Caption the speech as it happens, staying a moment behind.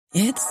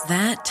It's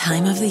that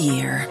time of the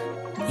year.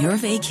 Your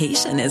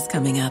vacation is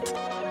coming up.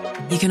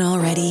 You can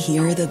already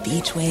hear the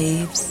beach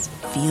waves,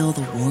 feel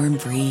the warm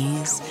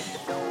breeze,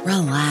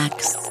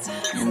 relax,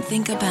 and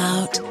think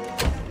about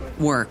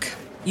work.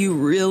 You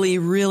really,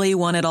 really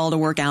want it all to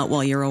work out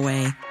while you're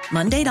away.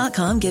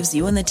 Monday.com gives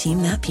you and the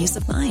team that peace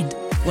of mind.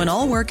 When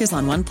all work is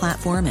on one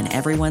platform and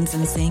everyone's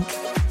in sync,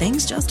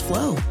 things just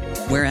flow.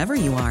 Wherever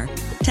you are,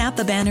 tap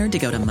the banner to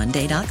go to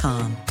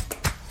Monday.com.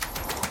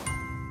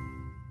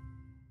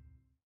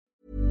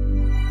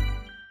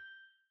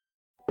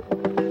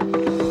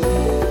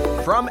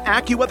 From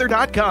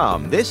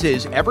AccuWeather.com, this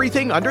is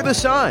Everything Under the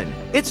Sun.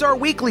 It's our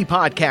weekly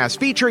podcast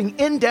featuring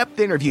in-depth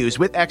interviews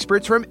with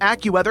experts from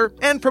AccuWeather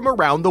and from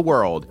around the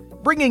world,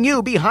 bringing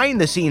you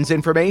behind-the-scenes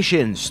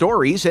information,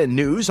 stories, and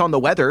news on the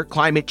weather,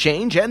 climate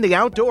change, and the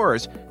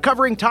outdoors,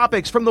 covering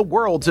topics from the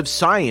worlds of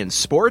science,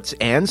 sports,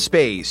 and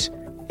space.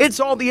 It's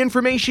all the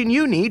information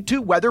you need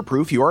to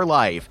weatherproof your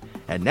life.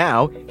 And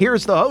now,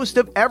 here's the host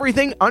of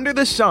Everything Under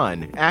the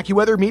Sun,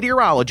 AccuWeather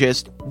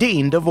meteorologist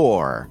Dean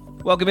DeVore.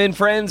 Welcome in,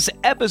 friends.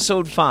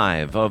 Episode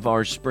 5 of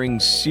our spring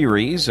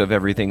series of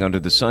Everything Under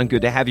the Sun.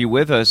 Good to have you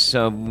with us.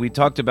 We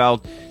talked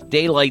about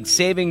daylight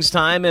savings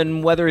time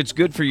and whether it's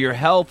good for your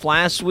health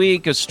last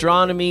week,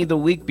 astronomy the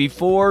week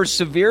before,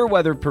 severe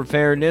weather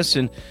preparedness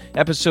in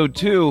Episode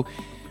 2.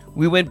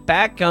 We went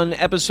back on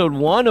Episode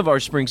 1 of our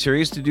spring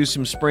series to do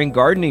some spring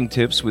gardening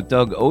tips with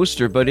Doug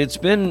Oster, but it's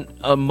been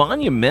a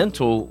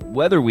monumental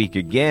weather week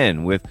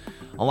again with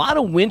a lot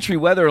of wintry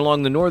weather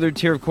along the northern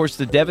tier. Of course,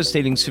 the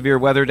devastating severe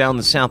weather down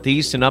the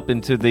southeast and up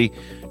into the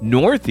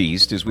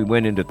northeast as we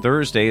went into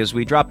Thursday. As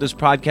we dropped this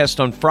podcast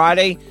on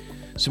Friday,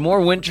 some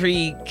more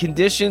wintry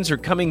conditions are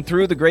coming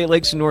through the Great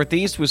Lakes and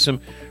Northeast with some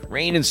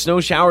rain and snow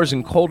showers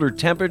and colder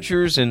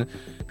temperatures and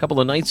a couple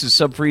of nights of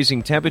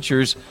sub-freezing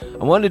temperatures.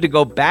 I wanted to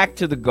go back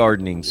to the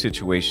gardening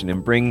situation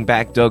and bring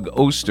back Doug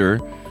Oster,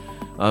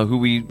 who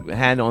we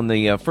had on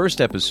the first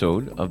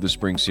episode of the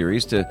spring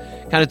series, to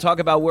kind of talk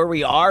about where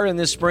we are in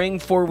this spring,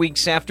 4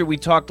 weeks after we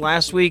talked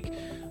last week.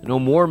 I know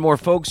more and more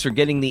folks are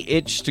getting the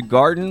itch to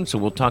garden, so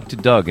we'll talk to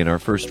Doug in our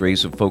first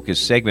Rays of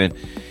Focus segment.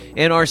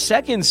 In our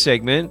second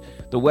segment,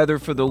 the weather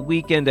for the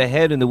weekend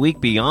ahead and the week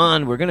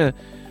beyond, we're going to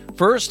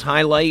first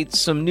highlight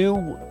some new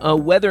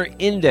weather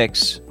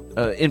index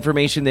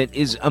information that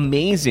is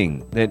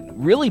amazing, that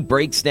really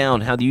breaks down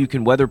how you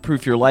can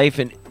weatherproof your life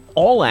and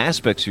all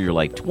aspects of your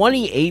life.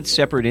 28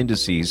 separate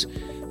indices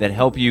that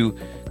help you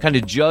kind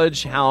of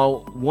judge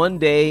how one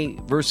day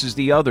versus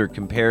the other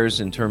compares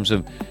in terms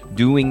of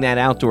doing that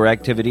outdoor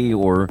activity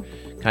or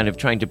kind of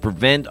trying to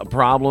prevent a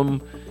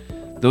problem.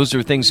 Those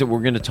are things that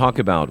we're going to talk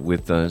about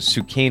with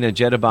Sukaina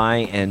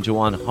Jetabai and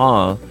Joanne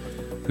Ha,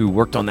 who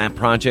worked on that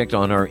project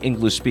on our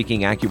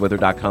English-speaking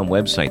AccuWeather.com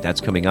website. That's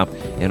coming up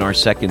in our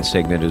second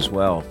segment as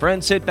well.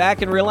 Friends, sit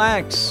back and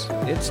relax.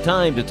 It's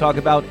time to talk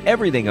about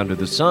everything under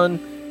the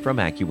sun from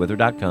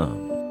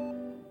AccuWeather.com.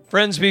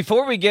 Friends,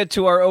 before we get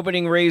to our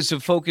opening Rays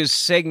of Focus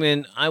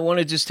segment, I want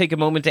to just take a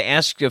moment to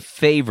ask a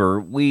favor.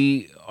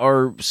 We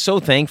are so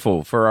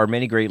thankful for our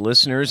many great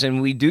listeners,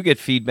 and we do get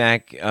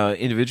feedback,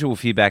 individual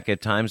feedback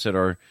at times at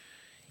our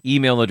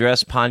email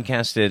address,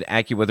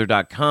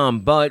 podcast@AccuWeather.com,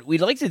 but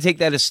we'd like to take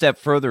that a step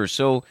further.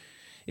 So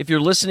if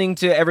you're listening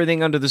to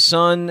Everything Under the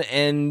Sun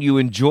and you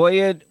enjoy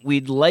it,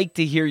 we'd like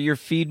to hear your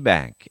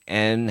feedback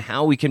and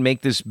how we can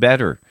make this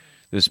better.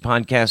 This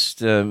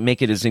podcast,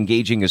 make it as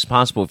engaging as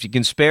possible. If you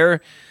can spare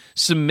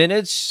some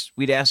minutes,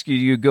 we'd ask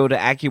you to go to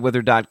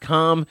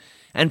AccuWeather.com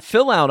and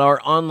fill out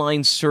our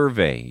online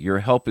survey. Your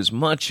help is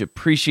much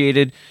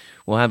appreciated.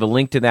 We'll have a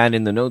link to that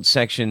in the notes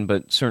section,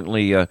 but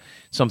certainly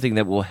something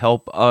that will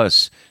help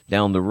us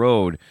down the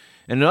road.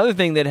 And another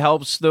thing that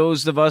helps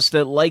those of us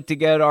that like to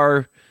get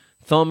our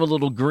thumb a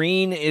little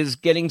green is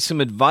getting some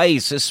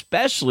advice,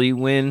 especially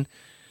when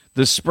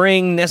the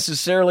spring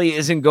necessarily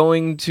isn't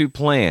going to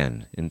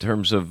plan in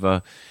terms of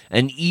an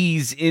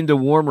ease into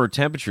warmer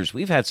temperatures.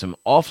 We've had some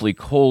awfully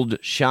cold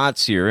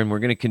shots here, and we're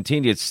going to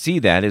continue to see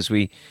that as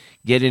we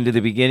get into the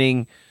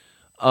beginning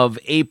of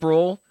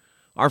April.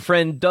 Our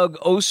friend Doug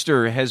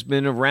Oster has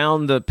been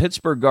around the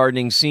Pittsburgh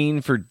gardening scene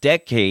for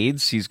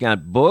decades. He's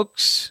got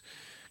books,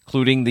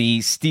 including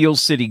the Steel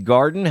City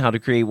Garden, How to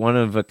Create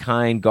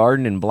One-of-a-Kind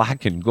Garden in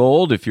Black and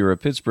Gold, if you're a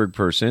Pittsburgh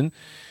person.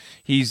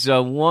 He's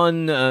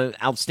won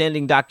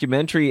Outstanding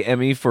Documentary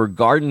Emmy for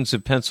Gardens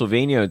of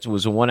Pennsylvania. It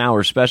was a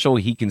 1-hour special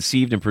he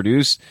conceived and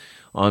produced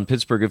on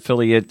Pittsburgh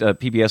affiliate,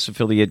 PBS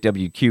affiliate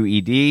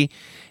WQED.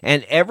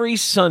 And every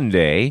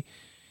Sunday,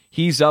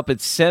 he's up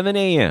at 7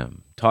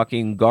 a.m.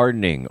 talking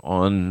gardening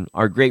on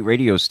our great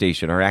radio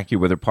station, our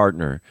AccuWeather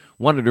partner,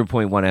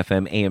 100.1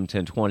 FM, AM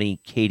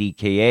 1020,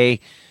 KDKA.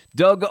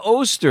 Doug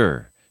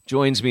Oster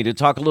joins me to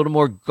talk a little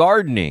more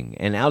gardening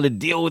and how to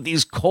deal with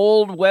these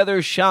cold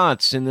weather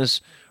shots in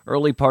this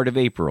early part of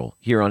April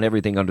here on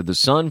Everything Under the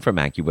Sun from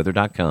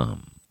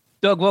AccuWeather.com.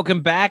 Doug,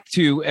 welcome back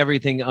to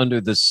Everything Under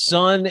the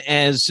Sun.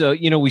 As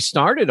we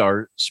started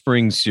our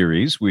spring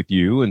series with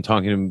you and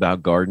talking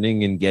about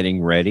gardening and getting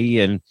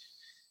ready. And,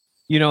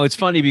 it's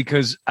funny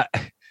because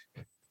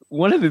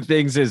one of the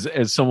things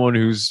as someone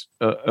who's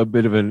a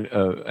bit of an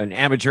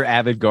amateur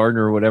avid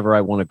gardener or whatever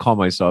I want to call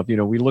myself,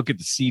 we look at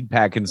the seed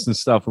packets and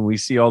stuff and we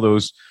see all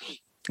those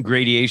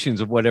gradations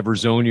of whatever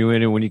zone you're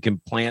in and when you can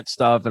plant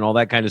stuff and all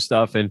that kind of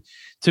stuff. And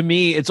to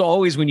me, it's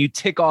always when you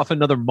tick off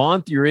another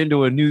month, you're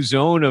into a new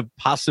zone of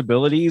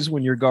possibilities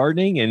when you're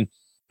gardening. And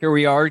here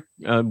we are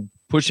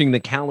pushing the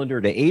calendar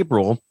to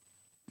April.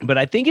 But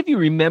I think if you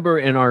remember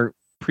in our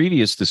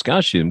previous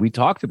discussion, we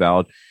talked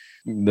about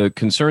the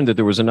concern that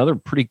there was another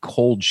pretty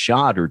cold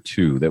shot or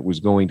two that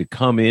was going to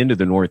come into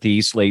the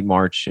Northeast late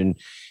March and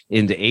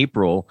into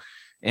April.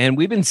 And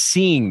we've been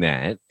seeing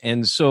that.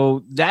 And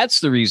so that's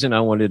the reason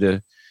I wanted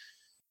to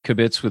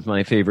kibitz with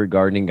my favorite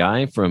gardening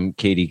guy from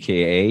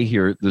KDKA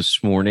here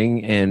this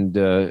morning and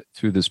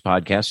through this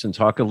podcast and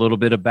talk a little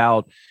bit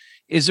about,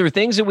 is there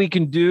things that we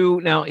can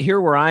do now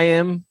here where I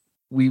am?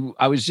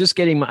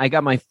 I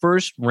got my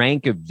first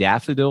rank of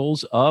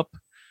daffodils up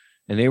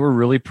and they were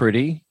really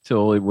pretty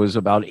till it was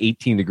about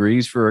 18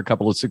 degrees for a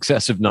couple of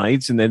successive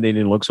nights. And then they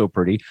didn't look so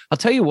pretty. I'll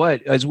tell you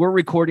what, as we're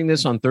recording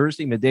this on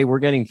Thursday midday, we're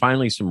getting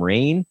finally some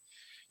rain.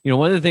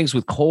 One of the things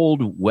with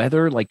cold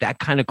weather, like that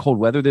kind of cold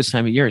weather this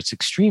time of year, it's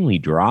extremely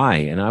dry.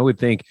 And I would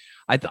think,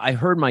 I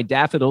heard my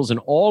daffodils and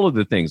all of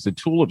the things, the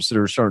tulips that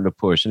are starting to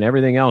push and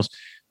everything else,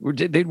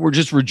 they were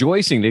just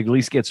rejoicing to at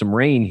least get some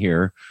rain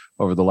here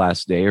over the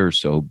last day or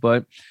so.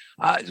 But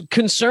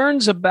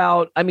concerns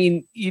about,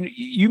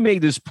 you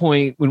made this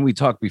point when we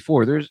talked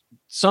before, there's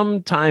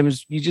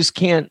sometimes you just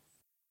can't,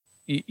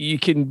 you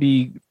can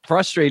be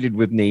frustrated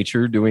with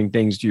nature doing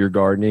things to your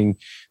gardening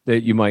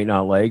that you might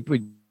not like,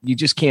 but you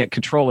just can't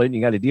control it and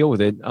you got to deal with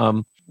it.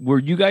 Where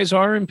you guys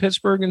are in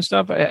Pittsburgh and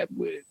stuff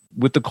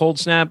with the cold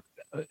snap,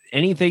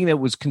 anything that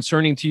was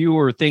concerning to you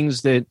or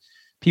things that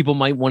people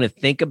might want to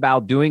think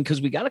about doing?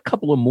 Because we got a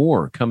couple of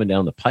more coming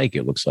down the pike,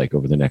 it looks like,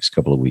 over the next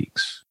couple of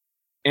weeks.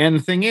 And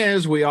the thing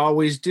is, we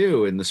always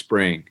do in the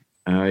spring,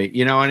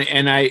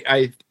 and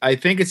I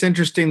think it's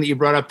interesting that you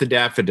brought up the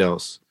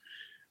daffodils.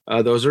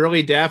 Those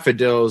early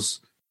daffodils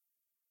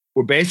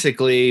were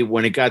basically,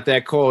 when it got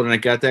that cold, and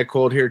it got that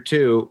cold here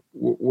too,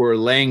 we're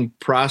laying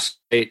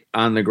prostrate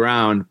on the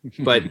ground.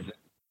 But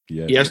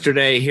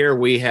yesterday here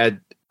we had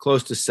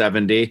close to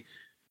 70.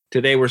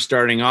 Today we're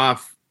starting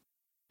off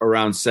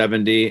around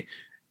 70.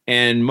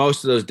 And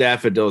most of those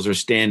daffodils are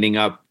standing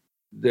up.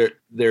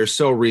 They're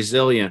so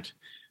resilient.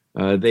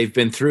 They've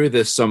been through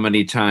this so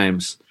many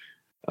times.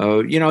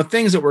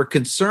 Things that we're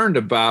concerned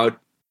about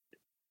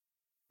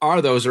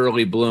are those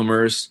early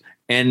bloomers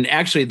and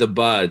actually the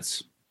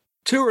buds.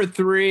 2 or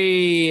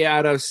 3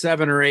 out of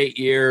 7 or 8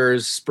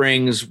 years,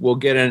 springs, we'll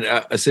get in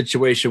a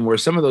situation where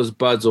some of those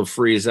buds will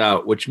freeze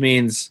out, which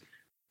means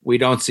we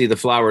don't see the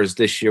flowers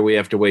this year. We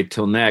have to wait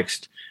till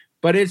next.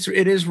 But it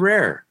is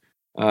rare.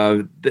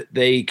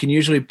 They can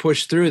usually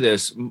push through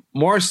this.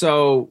 More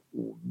so,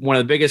 one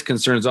of the biggest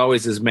concerns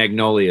always is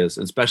magnolias,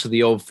 especially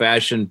the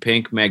old-fashioned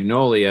pink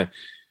magnolia.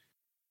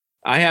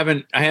 I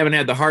haven't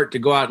had the heart to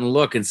go out and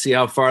look and see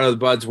how far the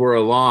buds were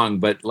along,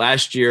 but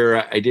last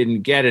year I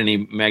didn't get any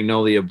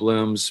magnolia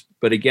blooms.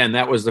 But again,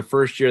 that was the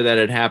first year that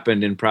had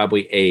happened in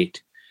probably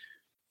 8.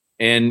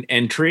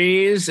 And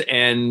trees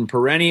and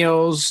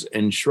perennials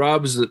and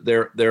shrubs,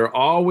 they're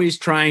always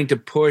trying to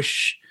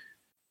push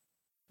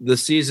the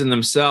season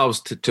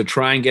themselves to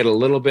try and get a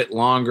little bit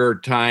longer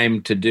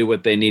time to do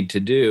what they need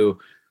to do.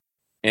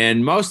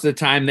 And most of the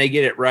time they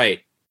get it right.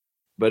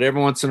 But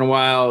every once in a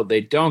while, they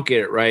don't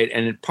get it right.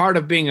 And part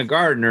of being a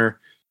gardener,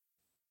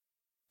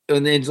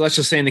 and then let's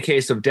just say in the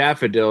case of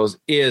daffodils,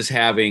 is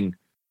having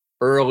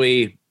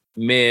early,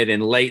 mid,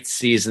 and late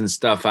season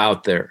stuff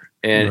out there.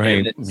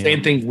 And the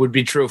same thing would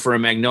be true for a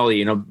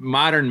magnolia.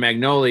 Modern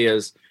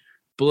magnolias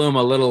bloom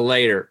a little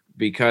later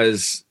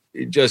because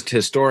just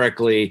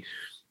historically,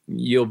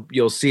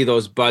 you'll see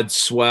those buds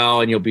swell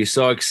and you'll be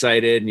so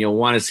excited and you'll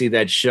want to see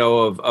that show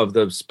of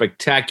the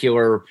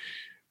spectacular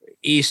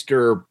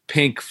Easter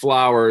pink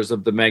flowers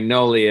of the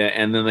magnolia,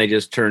 and then they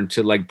just turn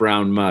to like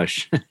brown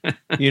mush.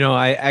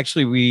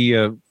 we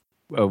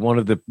one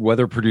of the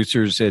weather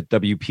producers at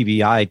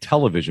WPVI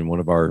television, one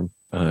of our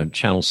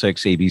Channel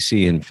 6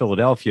 ABC in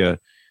Philadelphia,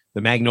 the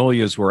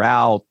magnolias were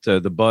out, the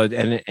bud,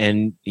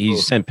 and he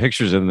sent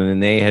pictures of them,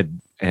 and they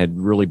had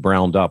really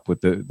browned up with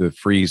the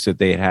freeze that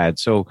they had.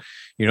 So,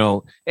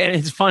 and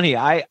it's funny.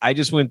 I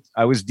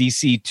was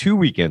DC 2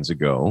 weekends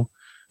ago,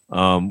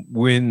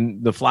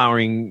 when the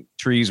flowering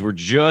trees were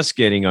just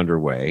getting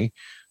underway.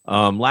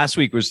 Last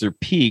week was their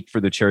peak for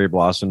the cherry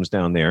blossoms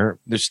down there.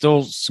 There's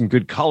still some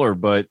good color,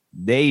 but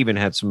they even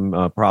had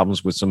some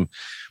problems with some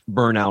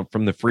burnout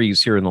from the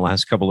freeze here in the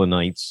last couple of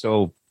nights.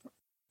 So,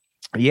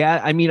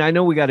 I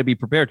know we got to be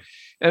prepared.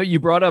 You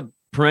brought up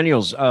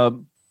perennials.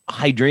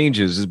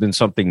 Hydrangeas has been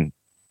something,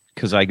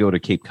 because I go to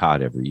Cape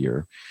Cod every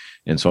year.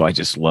 And so I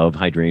just love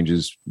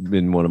hydrangeas,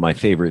 been one of my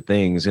favorite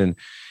things. And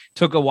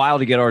took a while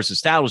to get ours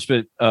established,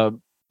 but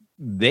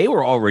they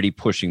were already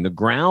pushing the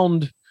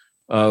ground.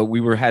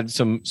 We had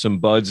some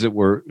buds that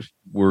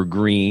were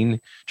green,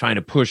 trying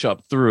to push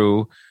up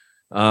through.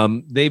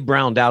 They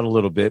browned out a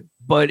little bit,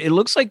 but it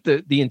looks like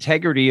the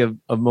integrity of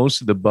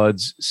most of the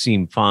buds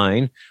seem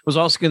fine. I was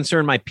also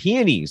concerned my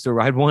peonies.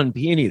 I had one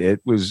peony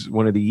that was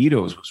one of the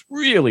Itos was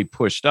really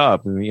pushed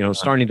up and,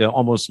 starting to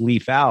almost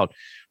leaf out.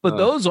 But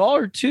those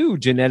are too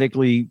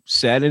genetically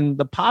set. And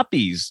the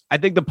poppies, I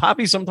think the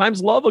poppies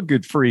sometimes love a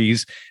good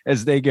freeze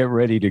as they get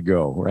ready to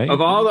go, right?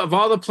 Of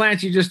all the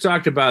plants you just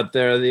talked about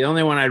there, the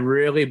only one I'd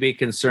really be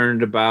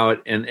concerned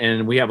about,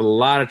 and we have a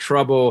lot of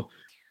trouble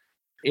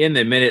in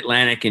the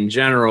mid-Atlantic in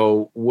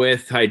general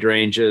with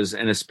hydrangeas,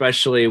 and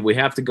especially we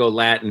have to go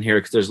Latin here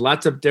because there's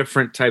lots of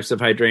different types of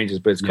hydrangeas,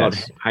 but it's called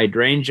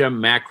Hydrangea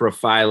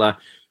macrophylla,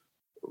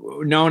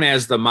 known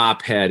as the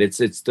mop head.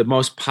 It's the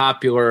most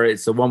popular.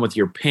 It's the one with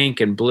your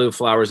pink and blue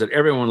flowers that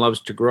everyone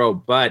loves to grow.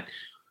 But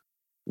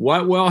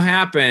what will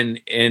happen,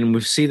 and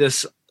we see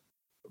this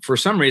for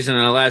some reason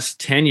in the last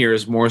 10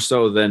 years more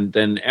so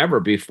than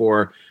ever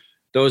before,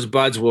 those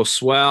buds will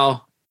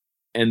swell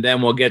and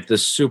then we'll get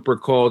this super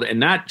cold, and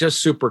not just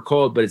super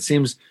cold, but it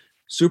seems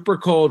super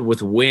cold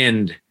with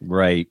wind.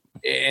 Right.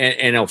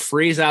 And it'll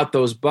freeze out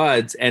those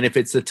buds. And if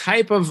it's the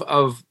type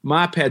of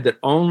mop head that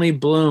only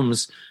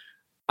blooms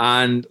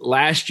on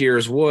last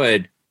year's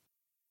wood,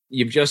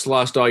 you've just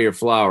lost all your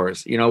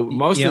flowers.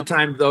 Most of the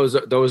time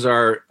those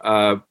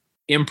are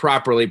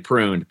improperly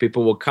pruned.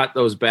 People will cut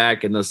those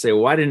back and they'll say,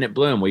 well, why didn't it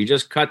bloom? Well, you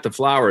just cut the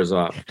flowers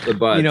off the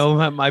buds.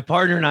 My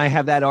partner and I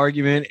have that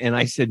argument, and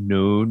I said,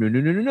 no.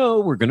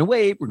 We're going to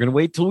wait. We're going to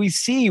wait till we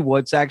see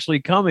what's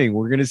actually coming.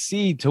 We're going to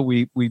see till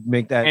we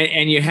make that.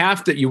 And you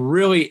have to,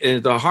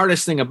 the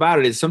hardest thing about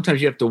it is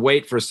sometimes you have to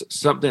wait for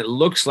something that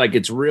looks like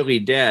it's really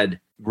dead.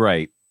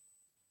 Right.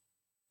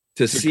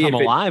 To see come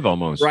if alive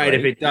almost. Right.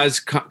 If it does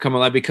come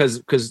alive,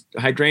 because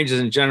hydrangeas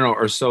in general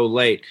are so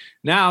late.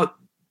 Now,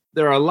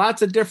 there are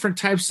lots of different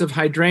types of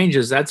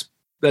hydrangeas.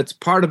 That's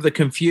part of the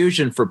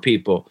confusion for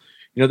people.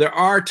 There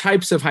are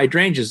types of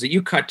hydrangeas that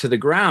you cut to the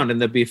ground and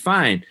they'll be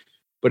fine.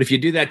 But if you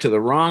do that to the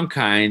wrong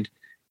kind,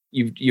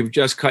 you've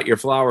just cut your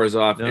flowers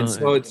off.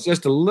 So it's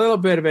just a little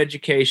bit of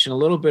education, a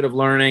little bit of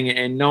learning,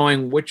 and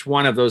knowing which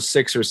one of those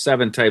 6 or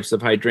 7 types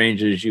of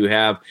hydrangeas you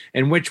have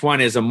and which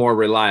one is a more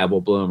reliable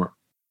bloomer.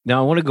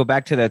 Now, I want to go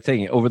back to that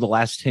thing. Over the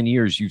last 10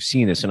 years, you've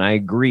seen this, and I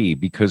agree,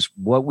 because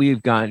what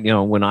we've got,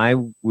 when I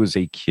was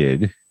a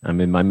kid,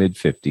 I'm in my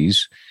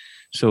mid-50s,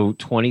 so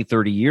 20,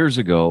 30 years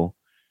ago,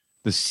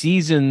 the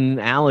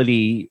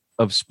seasonality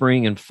of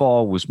spring and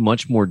fall was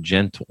much more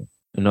gentle.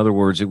 In other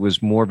words, it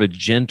was more of a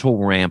gentle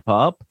ramp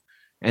up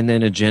and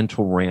then a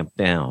gentle ramp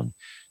down.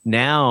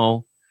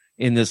 Now,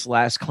 in this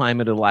last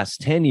climate of the last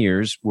 10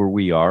 years where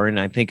we are, and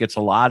I think it's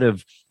a lot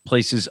of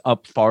places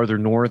up farther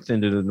north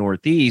into the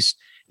Northeast,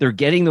 they're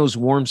getting those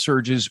warm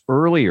surges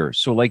earlier.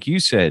 So like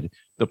you said,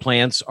 the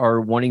plants are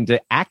wanting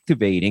to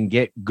activate and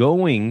get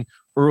going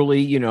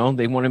early.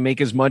 They want to make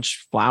as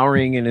much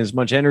flowering and as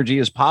much energy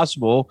as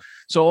possible.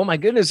 So, oh my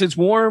goodness, it's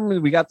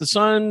warm. We got the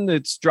sun.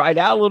 It's dried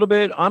out a little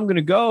bit. I'm going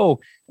to go.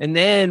 And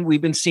then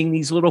we've been seeing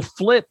these little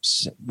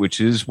flips,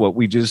 which is what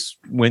we just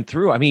went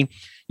through. I mean,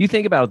 you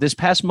think about it, this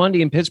past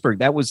Monday in Pittsburgh,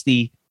 that was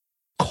the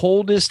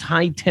coldest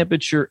high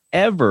temperature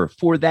ever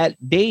for that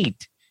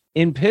date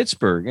in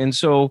Pittsburgh. And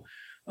so,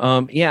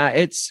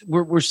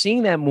 we're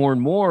seeing that more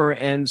and more.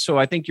 And so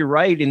I think you're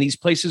right in these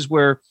places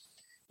where,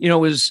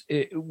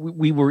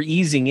 we were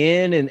easing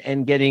in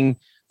and getting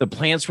the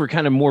plants were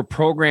kind of more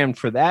programmed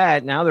for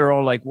that. Now they're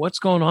all like, what's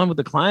going on with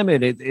the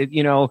climate?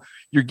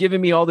 You're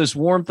giving me all this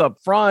warmth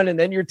up front and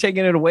then you're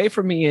taking it away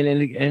from me.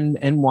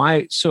 And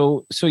why?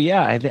 So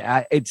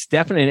yeah, it's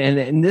definite.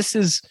 And this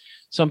is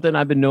something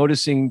I've been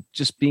noticing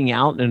just being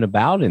out and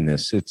about in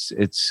this.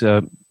 It's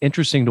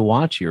interesting to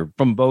watch here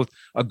from both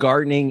a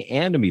gardening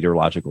and a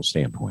meteorological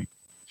standpoint.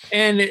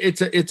 And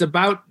it's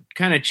about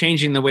kind of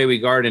changing the way we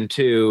garden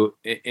too,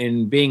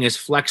 and being as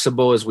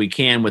flexible as we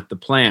can with the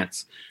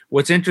plants.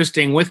 What's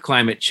interesting with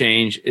climate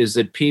change is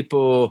that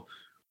people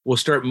will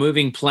start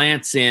moving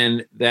plants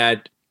in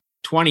that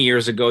 20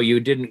 years ago you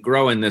didn't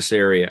grow in this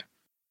area.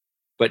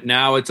 But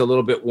now it's a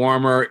little bit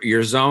warmer.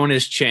 Your zone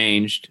has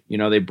changed.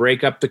 They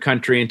break up the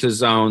country into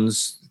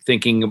zones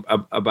thinking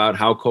about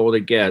how cold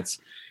it gets.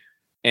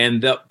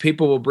 And the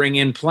people will bring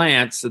in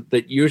plants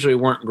that usually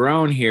weren't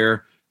grown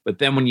here. But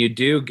then when you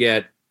do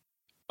get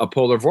a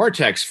polar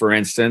vortex, for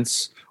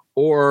instance,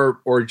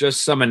 or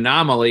just some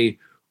anomaly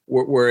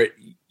where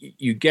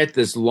you get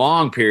this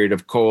long period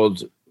of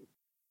cold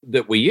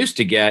that we used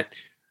to get,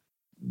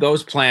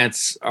 those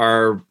plants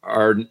are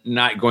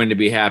not going to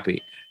be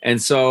happy. And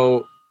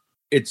so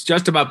it's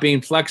just about being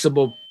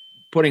flexible,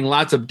 putting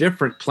lots of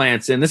different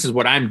plants in. This is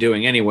what I'm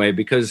doing anyway,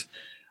 because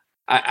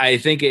I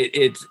think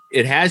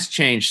it has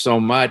changed so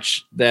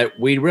much that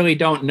we really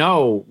don't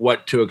know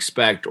what to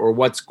expect or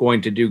what's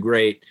going to do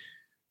great.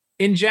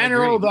 In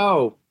general,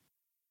 though,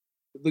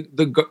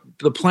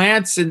 the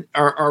plants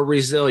are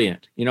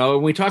resilient.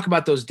 When we talk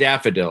about those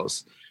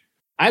daffodils,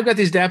 I've got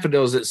these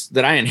daffodils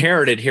that I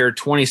inherited here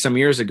 20 some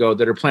years ago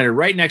that are planted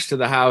right next to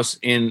the house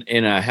in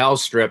a hell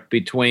strip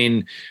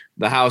between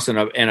the house and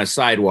a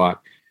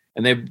sidewalk.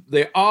 And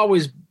they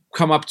always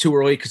come up too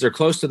early because they're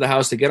close to the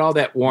house to get all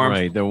that warmth.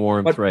 Right, the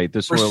warmth, But right.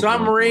 The For soil's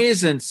some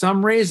warmth.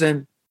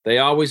 reason, they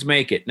always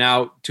make it.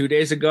 Now, 2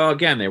 days ago,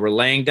 again, they were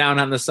laying down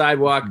on the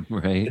sidewalk.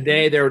 Right.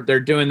 Today, they're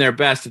doing their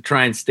best to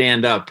try and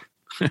stand up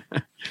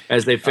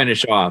as they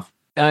finish off.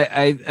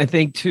 I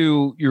think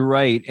too, you're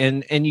right.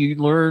 And you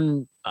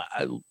learn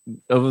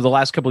over the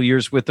last couple of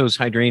years with those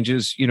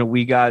hydrangeas,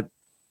 we got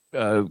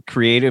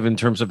creative in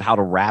terms of how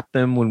to wrap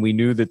them when we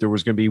knew that there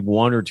was going to be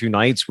 1 or 2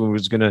 nights when it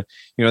was going to,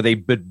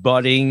 they've been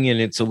budding and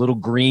it's a little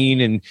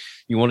green and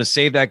you want to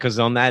save that because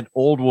on that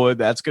old wood,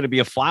 that's going to be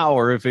a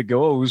flower if it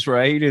goes,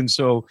 right. And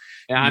so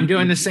I'm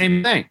doing the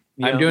same thing.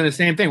 Yeah. I'm doing the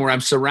same thing where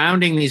I'm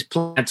surrounding these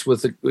plants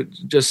with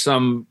just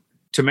some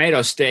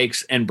tomato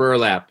stakes and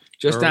burlap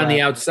just on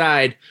the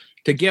outside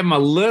to give them a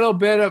little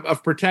bit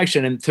of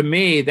protection. And to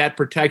me, that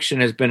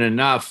protection has been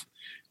enough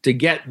to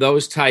get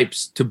those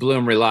types to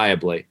bloom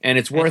reliably. And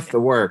it's worth the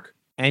work.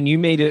 And you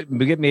made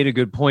a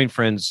good point,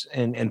 friends.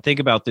 And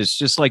think about this,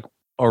 just like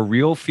a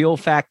real feel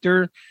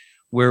factor,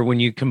 where when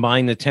you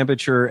combine the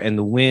temperature and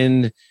the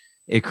wind,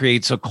 it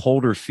creates a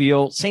colder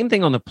feel. Same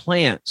thing on the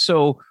plant.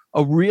 So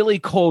a really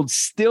cold,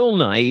 still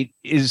night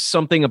is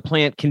something a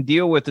plant can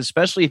deal with,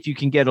 especially if you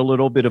can get a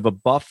little bit of a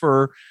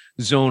buffer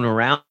zone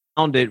around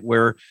it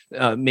where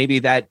maybe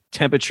that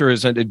temperature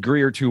is a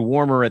degree or two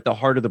warmer at the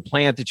heart of the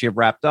plant that you have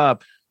wrapped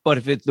up. But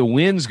if the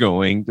wind's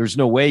going, there's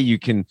no way you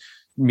can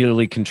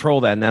immediately control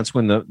that. And that's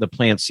when the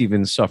plants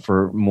even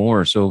suffer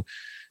more. So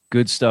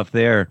good stuff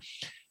there.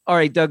 All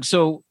right, Doug.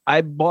 So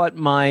I bought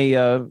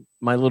my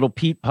my little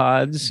peat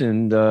pods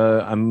and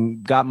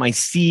I'm got my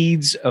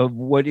seeds of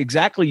what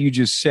exactly you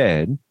just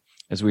said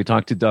as we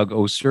talked to Doug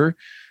Oster,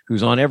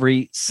 who's on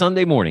every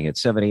Sunday morning at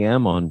 7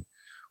 a.m. on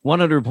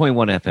 100.1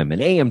 FM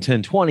and AM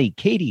 1020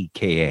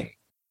 KDKA.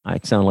 I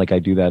sound like I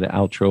do that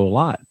outro a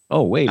lot.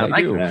 Oh, wait, I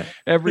like do that.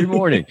 Every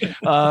morning.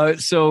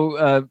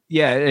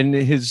 Yeah. And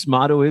his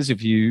motto is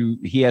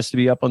he has to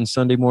be up on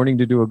Sunday morning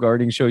to do a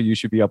gardening show, you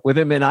should be up with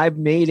him. And I've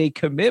made a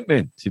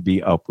commitment to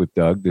be up with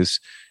Doug this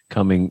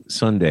coming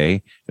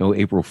Sunday. No,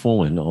 April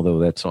Foolin', although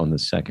that's on the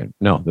 2nd.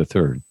 No, the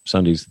 3rd.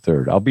 Sunday's the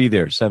 3rd. I'll be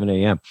there, 7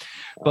 a.m.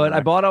 But I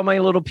bought all my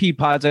little pea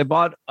pods. I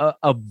bought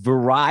a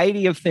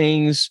variety of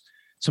things,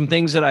 some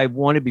things that I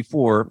wanted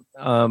before,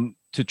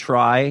 to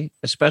try,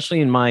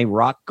 especially in my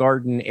rock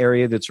garden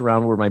area that's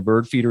around where my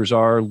bird feeders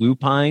are.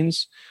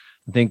 Lupines,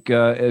 I think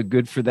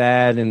good for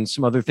that, and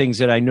some other things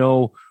that I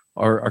know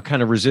are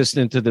kind of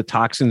resistant to the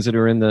toxins that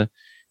are in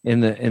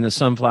the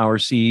sunflower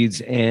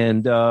seeds.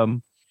 And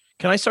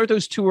can I start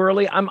those too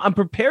early? I'm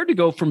prepared to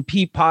go from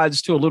pea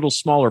pods to a little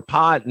smaller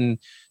pot and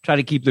try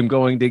to keep them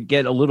going to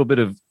get a little bit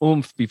of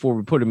oomph before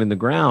we put them in the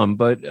ground.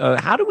 But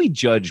how do we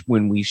judge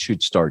when we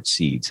should start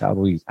seeds? How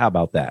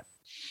about that?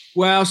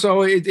 Well,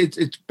 so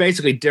it's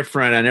basically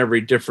different on every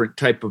different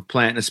type of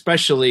plant,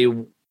 especially,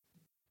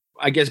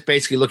 I guess,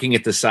 basically looking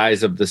at the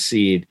size of the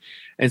seed.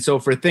 And so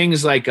for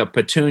things like a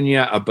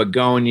petunia, a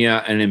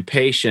begonia, an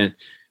impatient,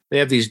 they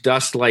have these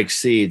dust-like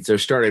seeds. They're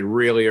started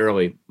really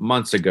early,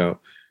 months ago.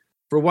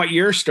 For what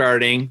you're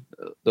starting,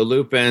 the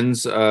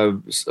lupins,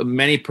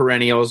 many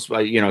perennials,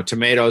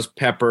 tomatoes,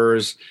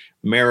 peppers,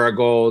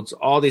 marigolds,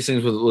 all these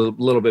things with a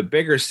little bit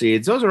bigger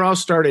seeds, those are all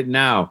started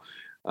now.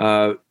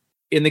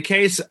 In the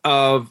case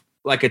of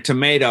like a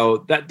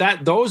tomato,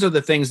 those are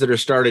the things that are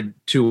started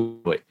too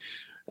early.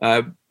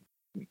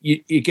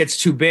 It gets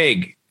too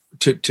big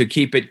to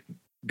keep it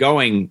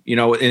going.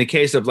 In the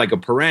case of like a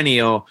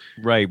perennial,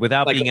 right,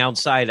 without being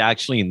outside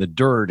actually in the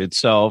dirt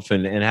itself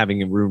and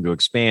having room to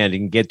expand,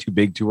 and get too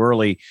big too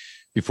early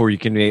before you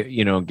can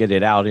get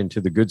it out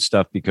into the good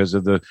stuff because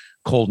of the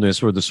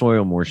coldness or the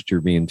soil moisture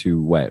being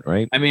too wet.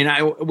 Right. I mean,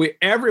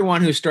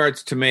 everyone who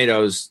starts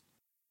tomatoes,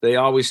 they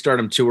always start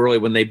them too early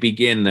when they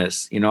begin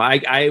this.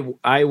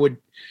 I would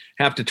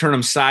have to turn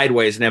them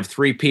sideways and have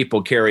 3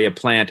 people carry a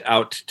plant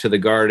out to the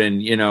garden,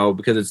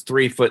 because it's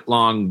 3-foot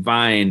long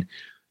vine,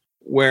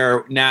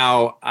 where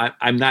now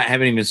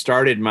haven't even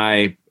started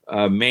my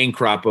main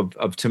crop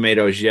of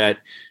tomatoes yet,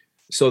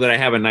 so that I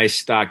have a nice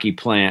stocky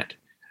plant.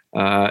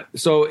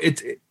 So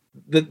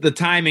the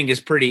timing is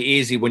pretty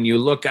easy when you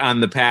look on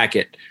the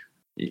packet.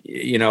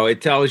 It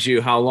tells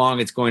you how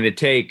long it's going to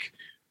take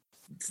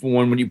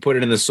when you put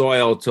it in the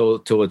soil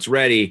till it's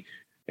ready.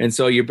 And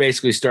so you're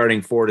basically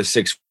starting 4 to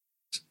 6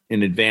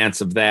 in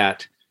advance of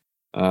that.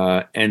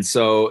 And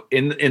so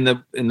in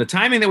the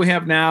timing that we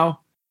have now,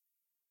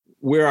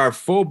 we're our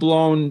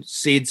full-blown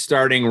seed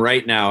starting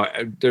right now.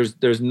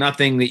 There's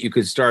nothing that you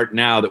could start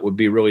now that would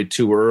be really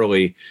too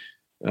early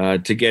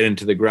to get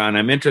into the ground.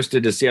 I'm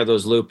interested to see how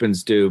those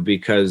lupins do,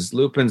 because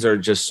lupins are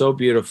just so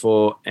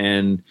beautiful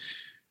and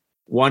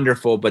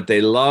wonderful, but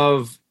they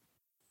love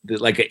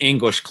like an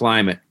English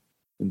climate.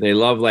 They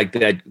love like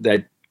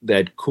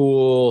that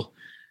cool,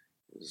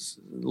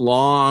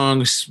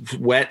 long,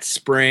 wet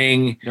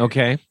spring.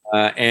 Okay.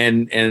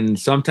 And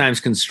sometimes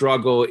can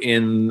struggle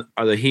in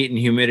the heat and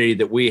humidity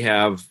that we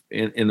have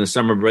in the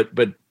summer.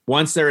 But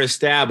once they're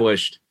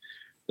established,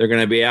 they're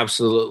going to be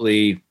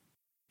absolutely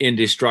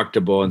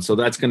indestructible. And so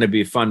that's going to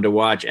be fun to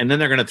watch. And then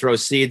they're going to throw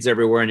seeds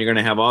everywhere, and you're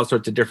going to have all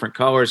sorts of different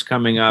colors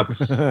coming up.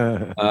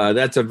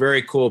 That's a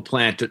very cool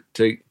plant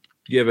to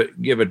give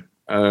it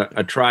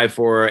a try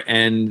for.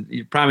 And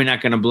you're probably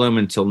not going to bloom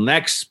until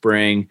next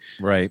spring.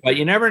 Right. But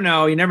you never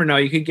know.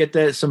 You could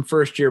get some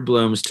first year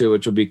blooms too,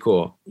 which would be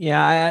cool.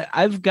 Yeah.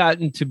 I've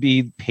gotten to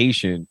be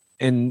patient,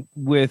 and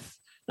with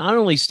not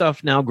only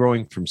stuff now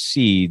growing from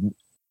seed,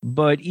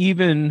 but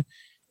even,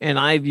 and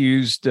I've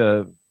used,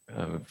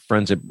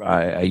 friends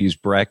I use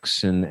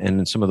Brex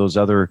and some of those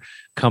other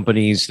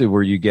companies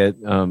where you get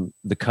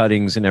the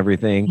cuttings and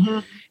everything.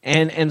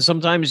 Mm-hmm. And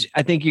sometimes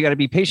I think you got to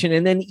be patient.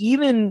 And then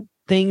even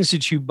things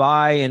that you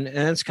buy, and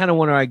that's kind of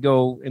where I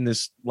go in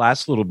this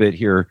last little bit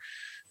here,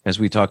 as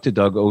we talk to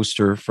Doug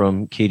Oster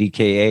from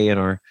KDKA and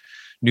our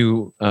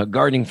new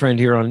gardening friend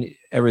here on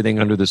Everything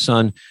Under the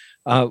Sun.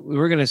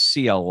 We're going to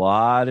see a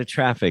lot of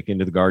traffic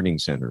into the gardening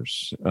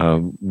centers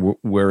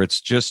where it's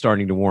just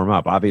starting to warm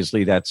up.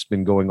 Obviously, that's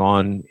been going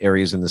on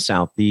areas in the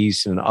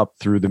Southeast and up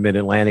through the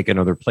Mid-Atlantic and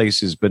other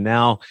places. But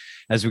now,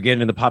 as we get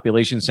into the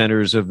population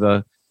centers of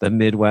the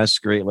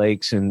Midwest, Great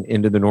Lakes, and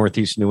into the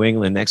Northeast New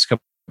England, next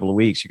couple of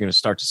weeks, you're going to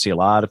start to see a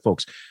lot of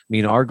folks. I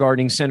mean, our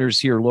gardening centers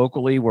here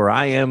locally, where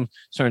I am,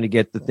 starting to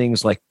get the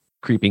things like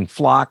creeping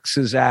phlox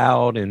is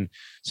out and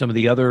some of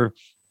the other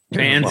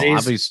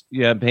pansies,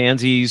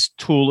 pansies,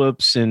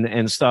 tulips,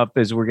 and stuff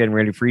as we're getting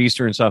ready for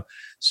Easter and stuff.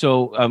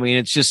 So, I mean,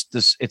 it's just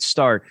this. It's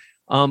start.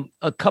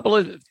 A couple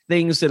of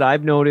things that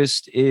I've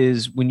noticed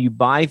is when you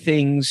buy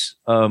things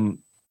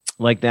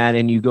like that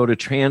and you go to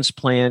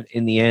transplant,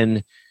 in the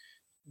end,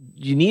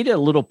 you need a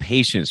little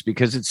patience,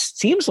 because it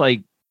seems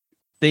like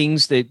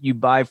things that you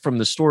buy from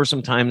the store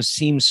sometimes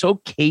seem so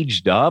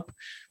caged up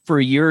for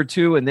a year or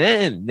two, and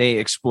then they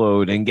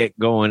explode and get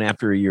going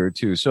after a year or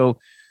two. So,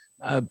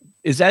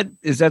 is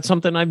that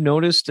something I've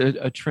noticed,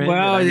 a trend?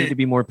 Well, that I need to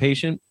be more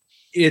patient.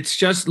 It's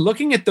just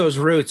looking at those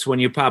roots when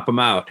you pop them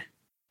out.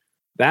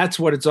 That's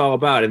what it's all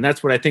about, and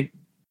that's what I think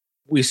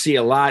we see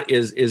a lot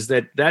is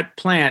that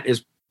plant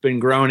has been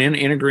grown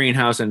in a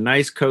greenhouse, a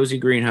nice cozy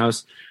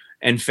greenhouse,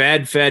 and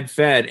fed,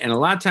 and a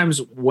lot of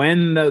times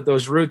when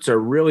those roots are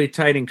really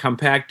tight and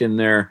compact in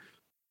there,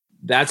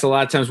 that's a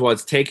lot of times why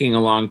it's taking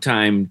a long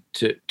time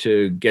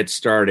to get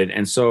started,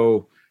 and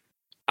so.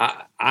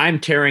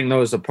 I'm tearing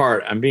those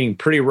apart. I'm being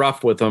pretty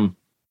rough with them.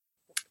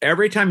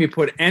 Every time you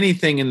put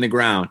anything in the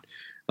ground,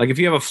 like if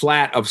you have a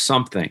flat of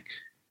something,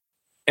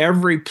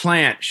 every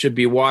plant should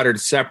be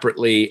watered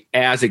separately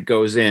as it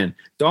goes in.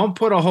 Don't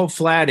put a whole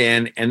flat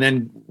in and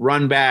then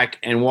run back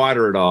and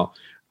water it all.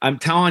 I'm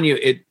telling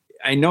you,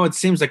 I know it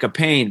seems like a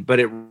pain, but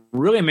it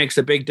really makes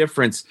a big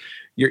difference.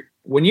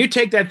 When you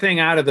take that thing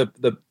out of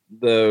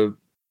the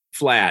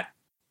flat,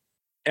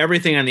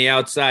 everything on the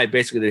outside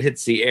basically that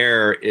hits the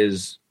air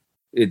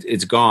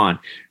it's gone.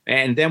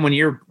 And then when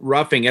you're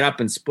roughing it up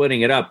and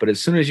splitting it up, but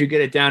as soon as you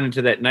get it down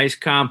into that nice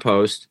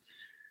compost,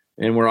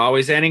 and we're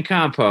always adding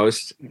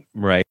compost,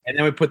 right? And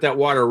then we put that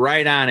water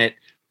right on it,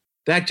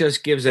 that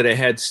just gives it a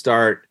head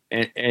start.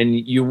 And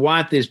you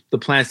want the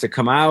plants to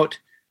come out,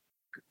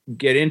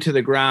 get into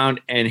the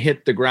ground, and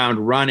hit the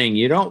ground running.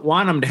 You don't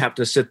want them to have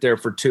to sit there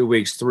for 2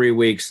 weeks, 3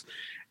 weeks,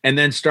 and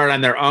then start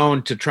on their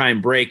own to try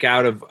and break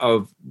out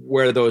of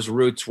where those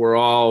roots were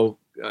all,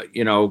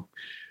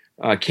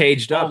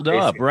 caged up,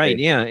 right?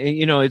 Yeah,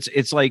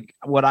 it's like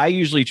what I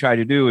usually try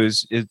to do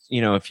is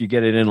if you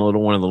get it in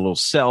one of the little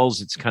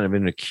cells, it's kind of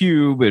in a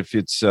cube. If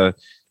it's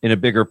in a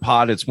bigger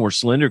pot, it's more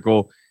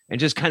cylindrical,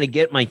 and just kind of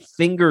get my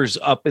fingers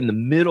up in the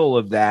middle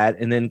of that,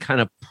 and then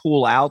kind of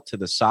pull out to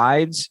the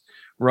sides,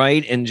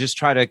 right, and just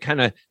try to kind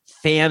of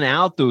fan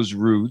out those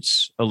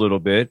roots a little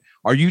bit.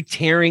 Are you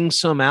tearing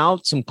some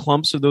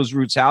clumps of those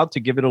roots out to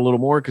give it a little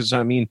more? Because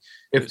I mean,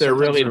 if they're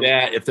really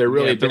bad,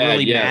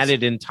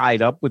 matted and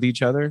tied up with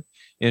each other.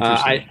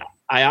 Interesting.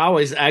 I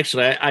always I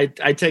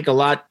take a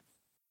lot.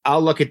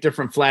 I'll look at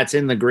different flats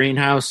in the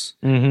greenhouse,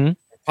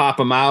 pop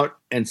them out,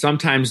 and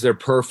sometimes they're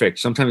perfect.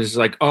 Sometimes it's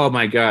like, oh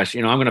my gosh,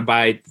 I'm going to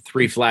buy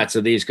 3 flats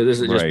of these because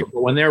this is just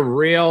when they're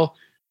real.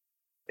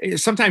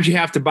 Sometimes you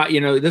have to buy.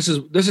 This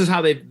is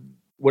how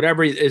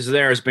whatever is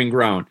there has been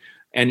grown,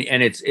 and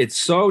it's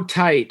so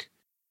tight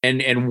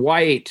and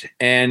white,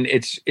 and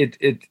it's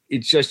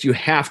just you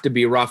have to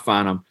be rough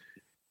on them.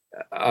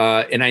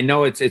 And I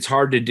know it's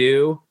hard to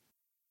do.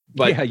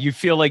 But yeah, you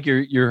feel like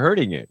you're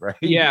hurting it, right?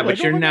 Yeah, but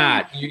you're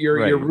not.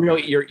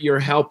 You're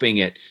helping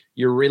it.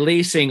 You're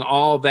releasing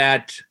all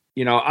that.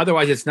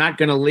 Otherwise, it's not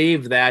going to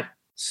leave that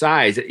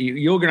size.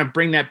 You're going to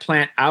bring that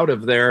plant out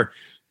of there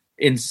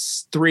in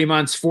 3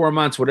 months, 4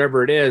 months,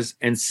 whatever it is,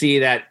 and see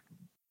that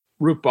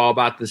root ball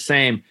about the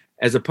same.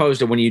 As opposed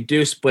to when you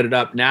do split it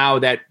up, now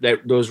that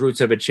those roots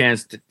have a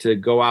chance to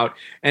go out,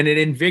 and it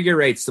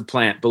invigorates the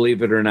plant.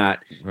 Believe it or not,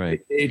 right?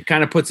 It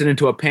kind of puts it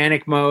into a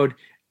panic mode,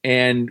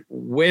 and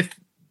with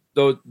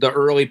the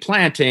early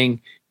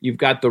planting, you've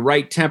got the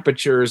right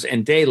temperatures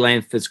and day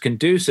length that's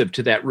conducive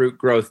to that root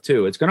growth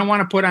too. It's going to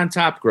want to put on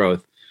top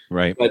growth,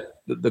 right?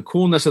 But the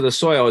coolness of the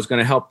soil is going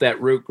to help that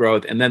root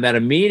growth, and then that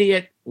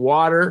immediate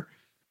water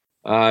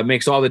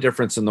makes all the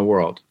difference in the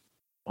world.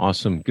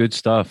 Awesome. Good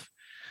stuff.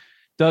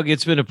 Doug,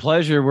 it's been a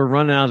pleasure. We're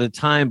running out of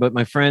time, but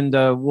my friend,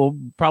 we'll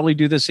probably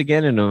do this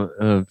again in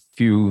a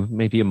few,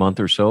 maybe a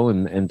month or so,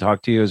 and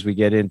talk to you as we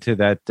get into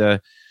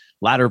that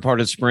latter part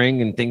of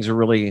spring and things are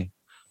really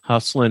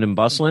hustling and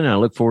bustling. And I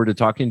look forward to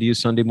talking to you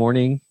Sunday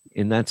morning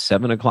in that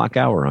 7:00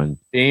 hour on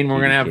Dean. We're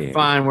going to have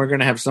fun. We're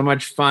going to have so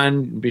much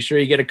fun. Be sure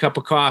you get a cup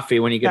of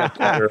coffee when you get up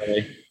that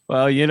early.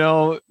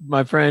 Well,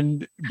 my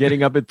friend,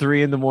 getting up at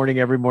 3 a.m.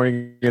 every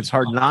morning, it's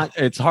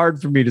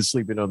hard for me to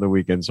sleep in on the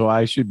weekend. So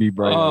I should be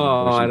bright.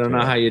 I don't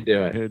know how you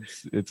do it.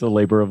 It's a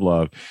labor of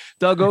love.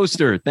 Doug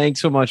Oster,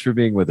 thanks so much for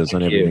being with us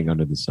on Everything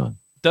Under the Sun.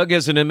 Doug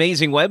has an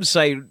amazing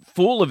website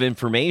full of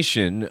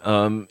information,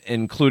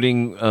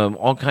 including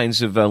all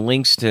kinds of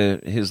links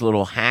to his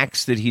little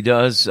hacks that he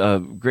does.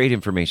 Great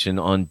information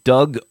on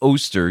Doug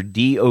Oster,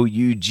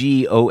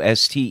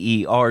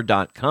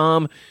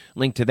 DOUGOSTER.com.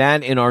 Link to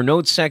that in our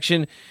notes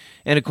section.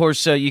 And, of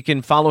course, you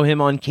can follow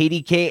him on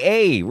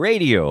KDKA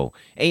Radio,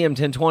 AM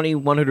 1020,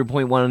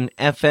 100.1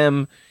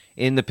 FM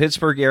in the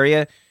Pittsburgh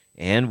area.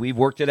 And we've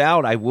worked it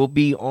out. I will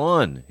be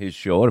on his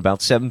show at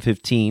about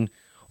 7:15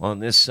 on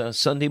this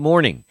Sunday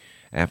morning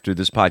after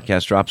this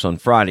podcast drops on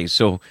Friday.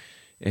 So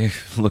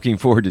looking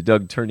forward to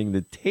Doug turning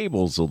the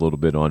tables a little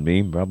bit on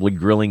me, probably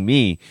grilling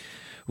me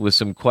with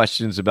some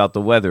questions about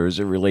the weather as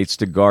it relates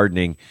to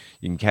gardening.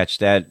 You can catch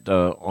that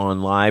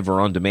on live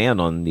or on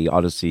demand on the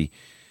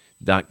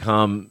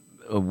Odyssey.com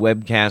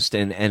webcast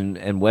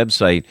and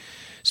website.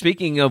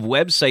 Speaking of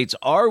websites,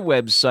 our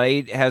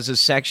website has a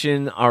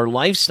section, our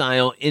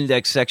lifestyle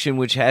index section,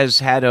 which has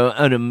had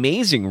an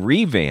amazing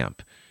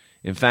revamp.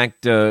 In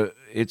fact,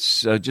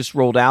 it's just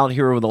rolled out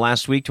here over the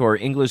last week to our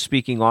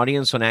English-speaking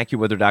audience on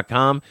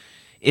AccuWeather.com.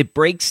 It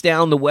breaks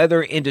down the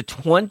weather into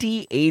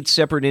 28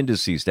 separate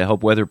indices to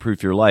help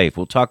weatherproof your life.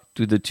 We'll talk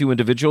to the two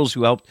individuals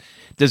who helped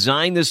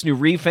design this new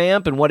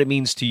revamp and what it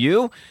means to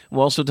you.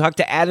 We'll also talk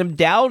to Adam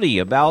Dowdy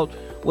about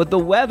what the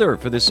weather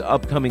for this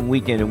upcoming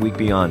weekend and week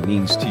beyond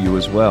means to you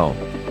as well.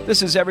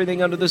 This is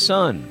Everything Under the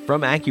Sun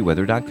from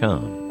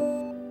AccuWeather.com.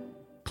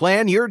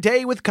 Plan your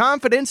day with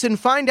confidence and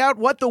find out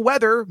what the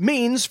weather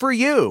means for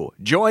you.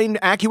 Join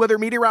AccuWeather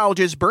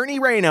meteorologist Bernie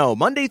Rayno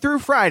Monday through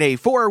Friday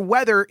for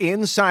Weather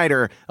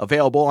Insider.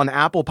 Available on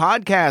Apple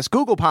Podcasts,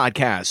 Google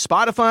Podcasts,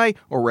 Spotify,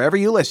 or wherever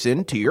you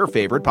listen to your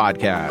favorite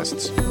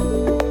podcasts.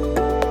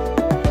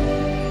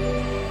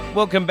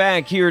 Welcome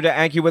back here to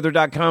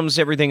AccuWeather.com's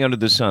Everything Under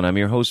the Sun. I'm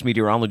your host,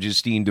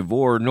 meteorologist Dean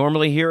DeVore.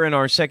 Normally here in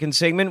our second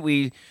segment,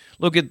 we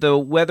look at the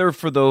weather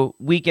for the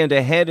weekend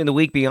ahead and the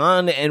week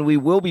beyond, and we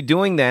will be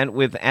doing that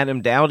with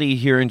Adam Dowdy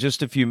here in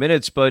just a few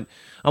minutes. But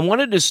I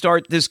wanted to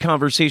start this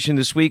conversation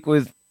this week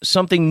with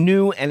something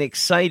new and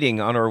exciting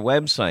on our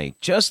website.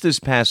 Just this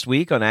past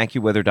week on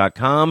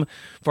AccuWeather.com,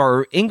 for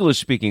our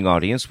English-speaking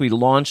audience, we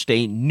launched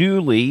a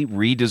newly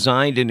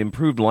redesigned and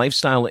improved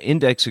lifestyle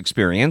index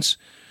experience.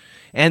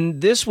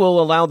 And this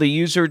will allow the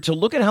user to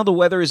look at how the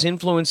weather is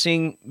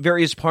influencing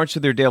various parts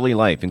of their daily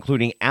life,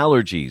 including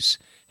allergies,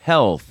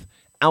 health,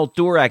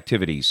 outdoor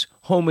activities,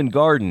 home and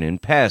garden,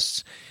 and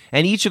pests.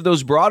 And each of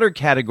those broader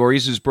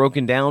categories is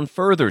broken down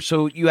further.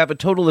 So you have a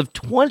total of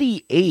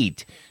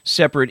 28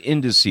 separate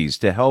indices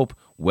to help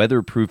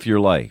weatherproof your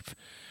life.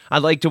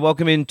 I'd like to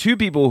welcome in two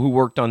people who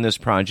worked on this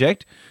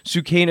project.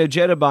 Sukaina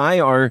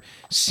Jetabai, our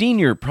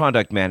Senior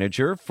Product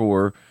Manager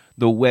for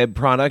the web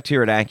product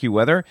here at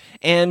AccuWeather,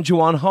 and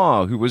Joanne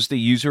Ha, who was the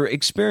User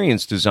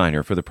Experience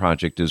Designer for the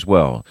project as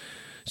well.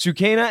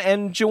 Sukaina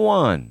and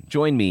Joanne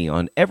join me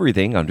on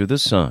Everything Under the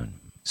Sun.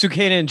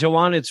 Sukaina and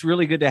Joanne, it's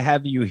really good to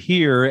have you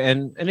here,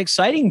 and an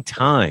exciting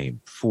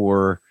time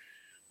for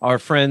our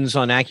friends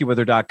on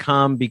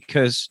AccuWeather.com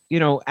because,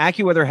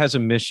 AccuWeather has a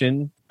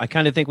mission. I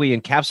kind of think we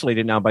encapsulate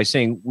it now by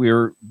saying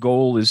our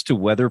goal is to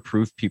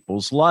weatherproof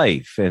people's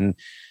life. And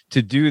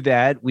to do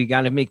that, we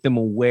got to make them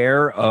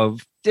aware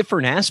of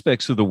different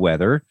aspects of the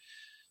weather,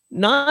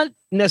 not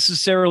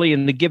necessarily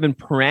in the given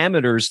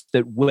parameters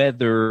that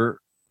weather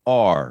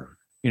are.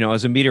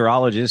 As a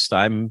meteorologist,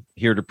 I'm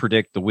here to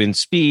predict the wind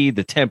speed,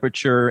 the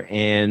temperature,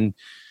 and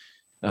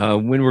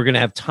when we're going to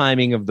have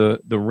timing of the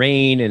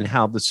rain and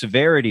how the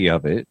severity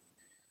of it.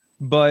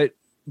 But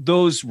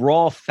those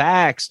raw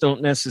facts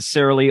don't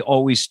necessarily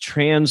always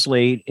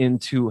translate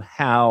into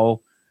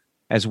how,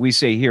 as we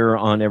say here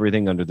on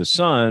Everything Under the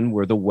Sun,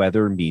 where the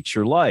weather meets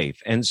your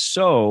life. And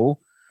so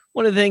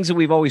one of the things that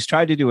we've always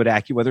tried to do at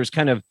AccuWeather is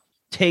kind of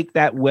take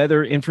that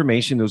weather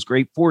information, those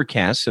great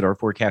forecasts that our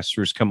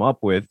forecasters come up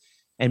with,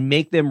 and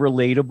make them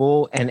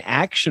relatable and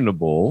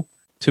actionable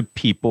to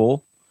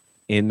people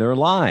in their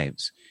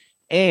lives.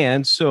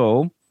 And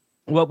so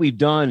what we've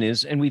done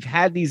is, and we've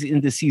had these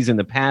indices in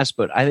the past,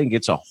 but I think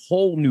it's a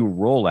whole new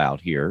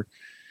rollout here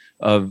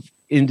of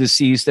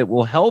indices that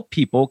will help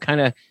people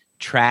kind of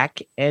track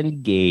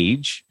and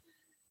gauge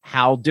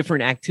how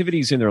different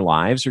activities in their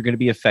lives are going to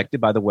be affected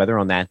by the weather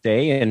on that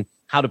day and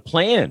how to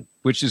plan,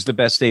 which is the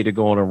best day to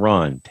go on a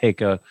run,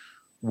 take a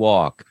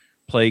walk,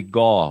 play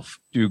golf,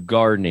 do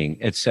gardening,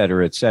 et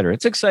cetera, et cetera.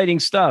 It's exciting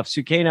stuff.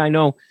 Sukaina, I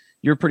know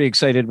you're pretty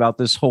excited about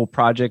this whole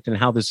project and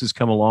how this has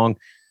come along.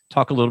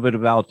 talk a little bit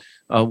about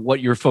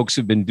what your folks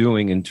have been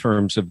doing in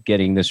terms of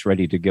getting this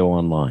ready to go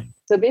online.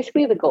 So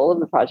basically the goal of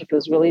the project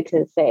was really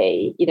to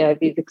say, if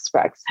you've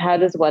expressed, how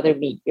does weather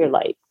meet your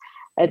life?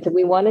 And so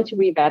we wanted to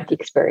revamp the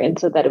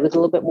experience so that it was a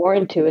little bit more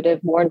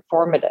intuitive, more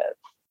informative.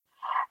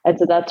 And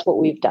so that's what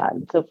we've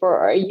done. So for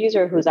our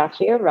user who's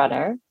actually a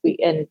runner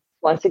and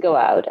wants to go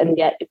out and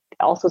yet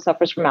also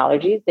suffers from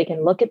allergies, they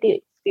can look at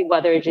the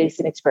weather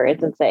adjacent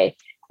experience and say,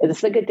 is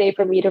this a good day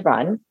for me to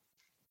run?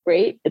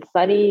 Great. It's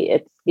sunny.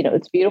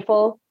 It's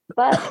beautiful,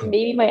 but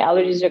maybe my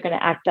allergies are going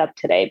to act up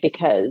today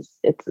because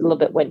it's a little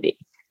bit windy.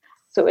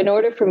 So in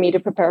order for me to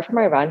prepare for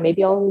my run,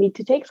 maybe I'll need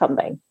to take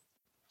something.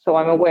 So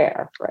I'm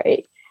aware,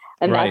 right?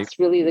 And that's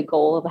really the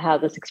goal of how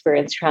this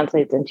experience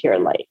translates into your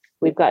life.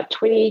 We've got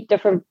 20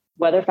 different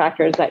weather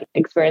factors,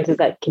 experiences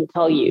that can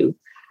tell you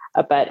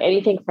about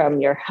anything from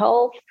your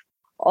health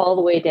all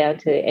the way down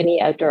to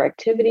any outdoor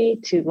activity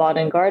to lawn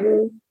and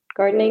gardening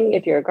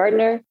if you're a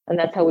gardener. And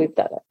that's how we've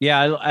done it. Yeah,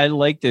 I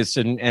like this.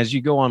 And as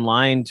you go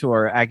online to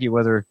our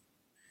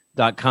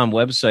AccuWeather.com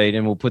website,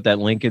 and we'll put that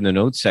link in the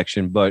notes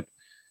section, but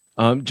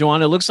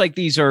Joanne, it looks like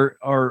these are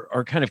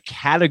kind of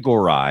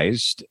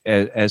categorized,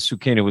 as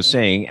Sukena was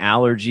saying,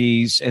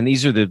 allergies, and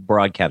these are the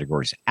broad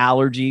categories: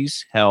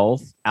 allergies,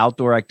 health,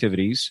 outdoor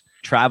activities,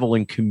 travel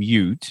and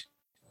commute,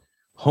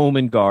 home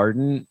and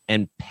garden,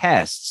 and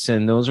pests.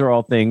 And those are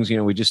all things,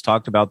 we just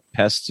talked about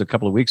pests a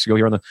couple of weeks ago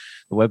here on the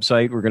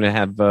website. We're going to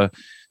have,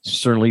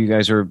 certainly you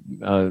guys are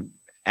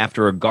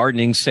after a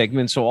gardening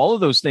segment. So all of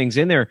those things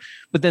in there.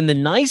 But then the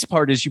nice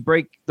part is you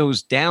break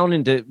those down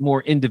into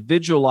more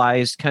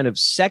individualized kind of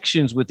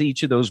sections with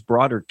each of those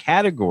broader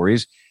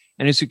categories.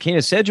 And as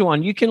Sukena said,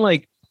 Joanne, you can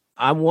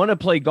I want to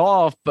play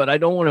golf, but I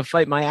don't want to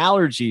fight my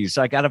allergies.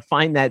 I got to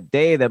find that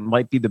day that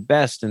might be the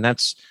best. And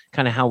that's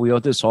kind of how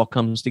this all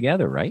comes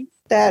together, right?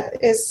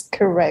 That is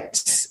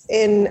correct.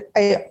 And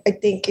I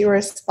think you were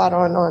spot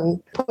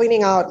on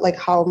pointing out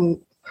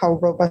how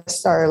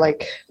robust our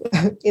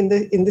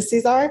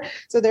indices are.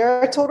 So there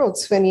are a total of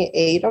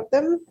 28 of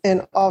them.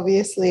 And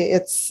obviously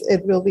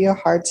it will be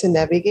hard to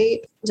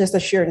navigate just the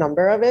sheer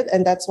number of it.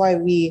 And that's why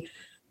we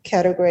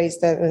categorize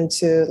them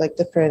into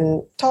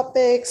different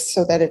topics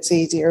so that it's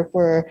easier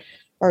for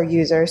our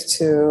users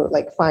to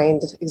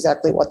find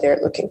exactly what they're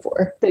looking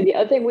for. So the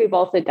other thing we've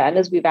also done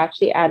is we've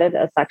actually added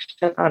a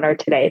section on our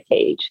Today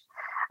page.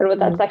 And what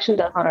that section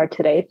does on our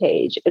Today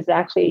page is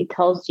actually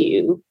tells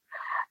you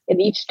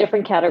in each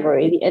different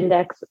category, the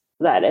index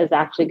that is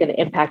actually going to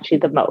impact you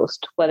the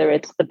most, whether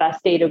it's the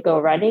best day to go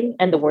running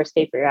and the worst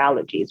day for your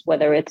allergies,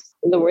 whether it's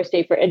the worst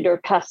day for indoor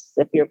pests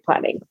if you're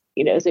planning,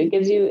 so it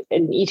gives you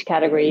in each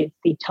category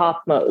the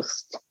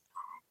topmost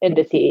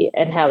indice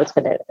and how it's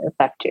going to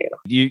affect you.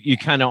 You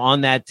kind of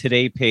on that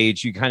Today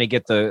page, you kind of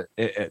get the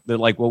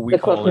what we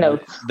call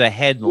the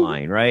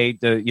headline, right?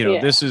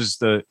 This is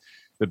the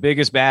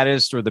biggest,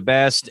 baddest, or the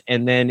best.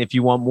 And then if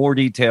you want more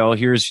detail,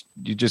 you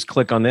just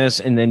click on this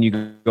and then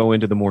you go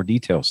into the more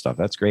detailed stuff.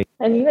 That's great.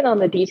 And even on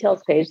the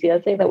details page, the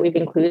other thing that we've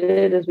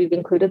included is we've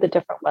included the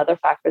different weather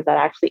factors that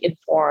actually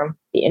inform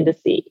the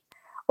indice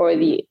or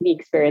the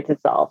experience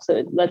itself. So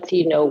it lets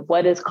you know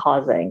what is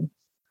causing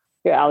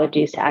your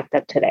allergies to act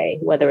up today,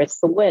 whether it's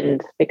the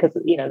wind, because,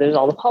 there's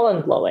all the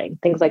pollen blowing,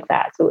 things like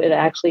that. So it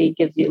actually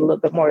gives you a little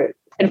bit more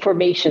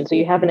information so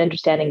you have an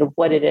understanding of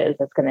what it is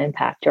that's going to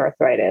impact your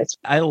arthritis.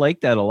 I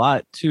like that a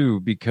lot too,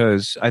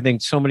 because I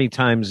think so many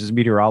times as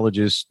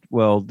meteorologists,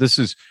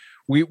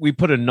 we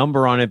put a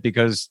number on it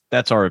because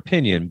that's our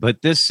opinion,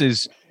 but this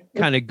is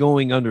kind of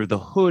going under the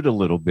hood a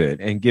little bit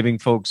and giving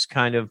folks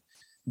kind of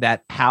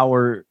that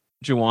power,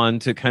 Joanne,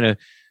 to kind of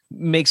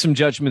make some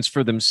judgments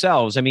for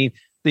themselves. I mean,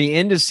 the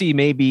indice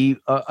may be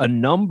a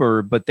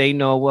number, but they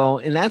know, well,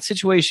 in that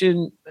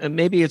situation,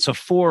 maybe it's a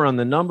 4 on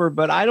the number,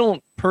 but I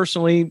don't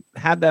personally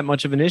have that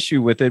much of an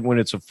issue with it when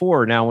it's a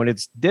 4. Now, when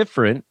it's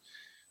different,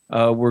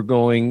 we're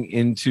going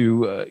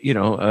into,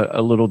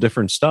 a little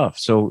different stuff.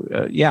 So,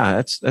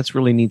 that's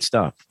really neat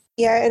stuff.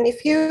 Yeah. And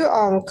if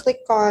you click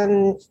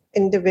on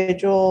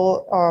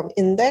individual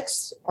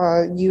index,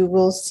 you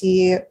will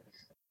see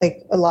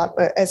a lot,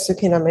 as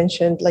Sukena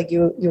mentioned,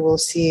 you will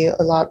see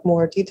a lot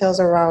more details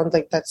around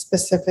that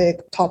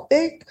specific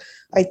topic.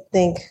 I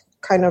think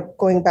kind of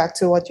going back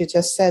to what you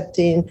just said,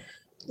 Dean,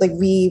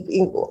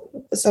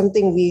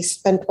 something we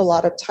spent a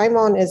lot of time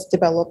on is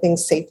developing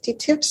safety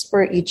tips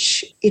for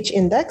each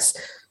index.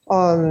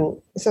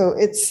 So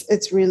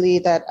it's really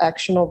that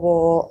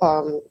actionable,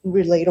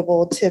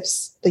 relatable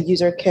tips the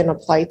user can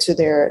apply to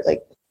their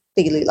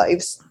daily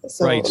lives.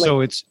 So, right.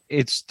 So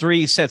it's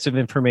 3 sets of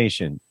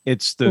information.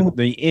 It's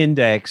the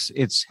index.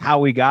 It's how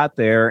we got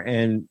there.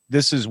 And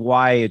this is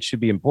why it should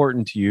be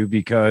important to you,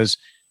 because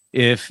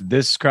if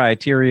this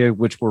criteria,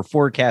 which we're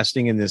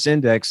forecasting in this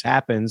index,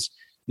 happens,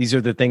 these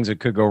are the things that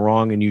could go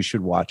wrong and you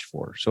should watch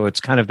for. So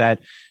it's kind of that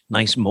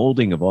nice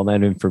molding of all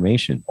that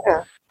information.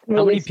 Yeah. It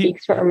really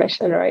speaks for our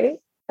mission, right?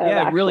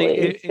 Yeah, it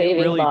really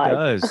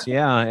does.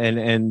 Yeah.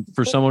 And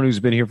for someone who's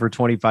been here for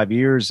 25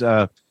 years,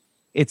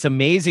 it's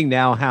amazing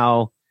now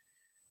how,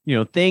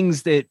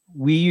 things that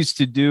we used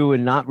to do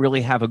and not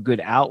really have a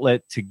good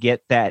outlet to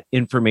get that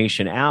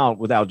information out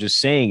without just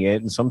saying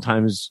it. And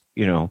sometimes,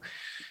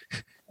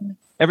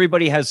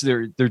 everybody has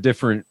their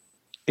different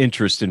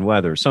interest in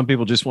weather. Some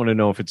people just want to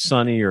know if it's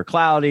sunny or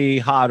cloudy,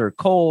 hot or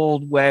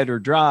cold, wet or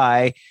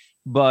dry.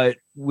 But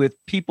with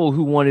people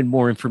who wanted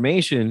more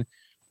information,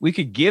 we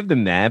could give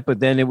them that, but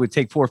then it would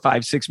take 4,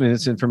 5, 6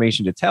 minutes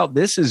information to tell.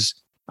 This is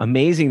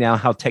amazing now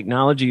how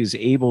technology is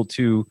able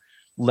to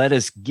let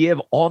us give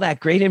all that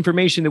great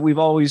information that we've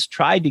always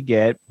tried to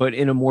get, but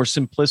in a more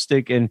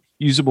simplistic and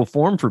usable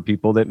form for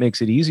people that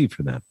makes it easy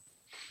for them.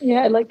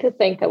 Yeah, I'd like to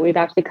think that we've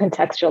actually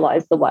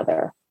contextualized the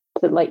weather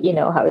to let you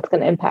know how it's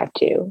going to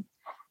impact you.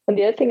 And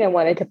the other thing I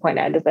wanted to point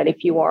out is that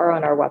if you are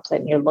on our website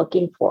and you're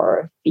looking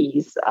for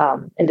these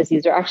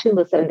indices, they're actually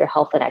listed under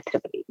health and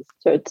activities.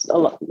 So it's a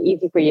lot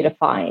easy for you to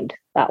find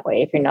that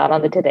way if you're not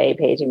on the Today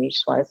page and you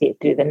just want to see it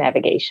through the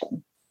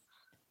navigation.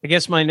 I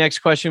guess my next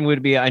question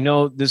would be, I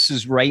know this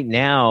is right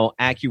now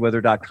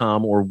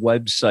AccuWeather.com or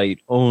website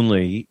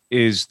only.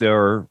 Is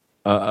there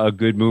a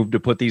good move to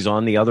put these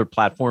on the other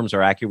platforms,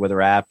 our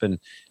AccuWeather app and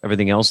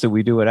everything else that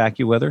we do at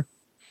AccuWeather?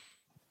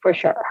 For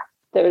sure.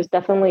 There's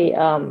definitely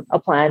a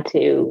plan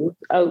to,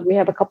 we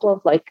have a couple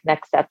of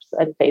next steps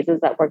and phases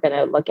that we're going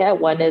to look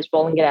at. One is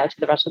rolling it out to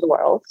the rest of the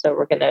world. So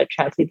we're going to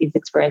translate these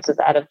experiences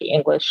out of the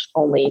English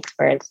only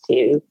experience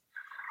to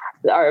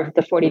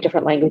the 40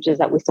 different languages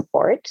that we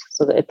support.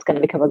 So that it's going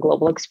to become a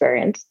global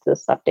experience,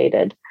 this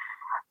updated.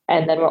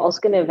 And then we're also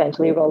going to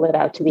eventually roll it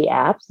out to the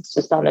apps. It's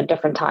just on a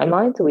different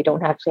timeline. So we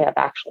don't actually have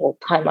actual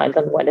timelines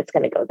on when it's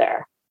going to go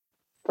there.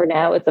 For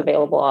now, it's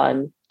available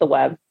on the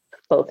web,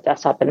 both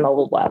desktop and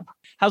mobile web.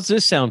 How's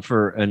this sound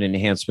for an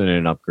enhancement and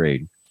an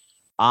upgrade?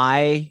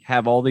 I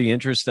have all the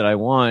interest that I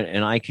want,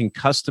 and I can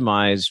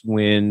customize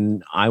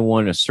when I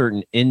want a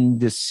certain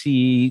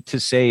indice to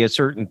say a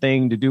certain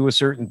thing, to do a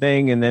certain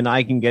thing, and then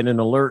I can get an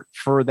alert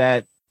for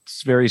that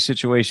very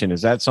situation.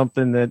 Is that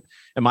something that,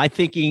 am I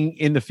thinking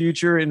in the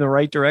future in the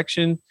right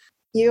direction?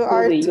 You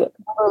are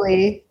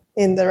totally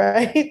in the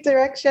right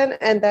direction,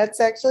 and that's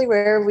actually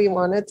where we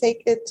want to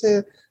take it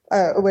to,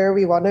 where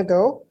we want to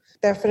go.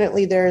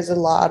 Definitely, there's a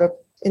lot of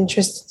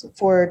interest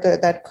for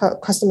that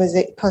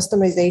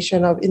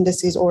customization of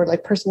indices or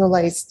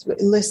personalized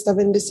list of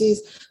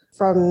indices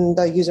from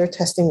the user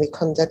testing we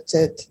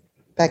conducted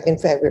back in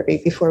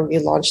February before we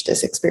launched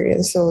this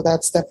experience. So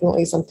that's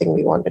definitely something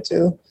we want to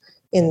do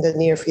in the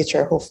near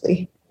future,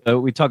 hopefully.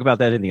 We talk about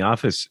that in the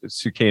office,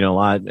 Sukaina, a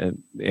lot.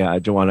 And yeah,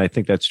 Joanne, I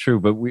think that's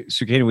true. But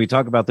Sukaina, we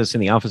talk about this in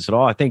the office at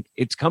all. I think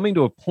it's coming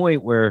to a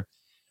point where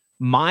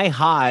my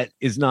hot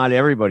is not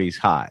everybody's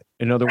hot.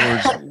 In other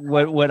words,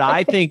 what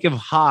I think of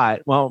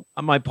hot, well,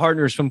 my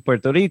partner's from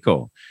Puerto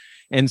Rico.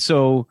 And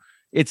so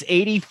it's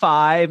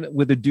 85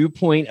 with a dew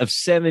point of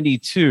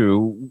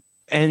 72.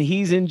 And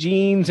he's in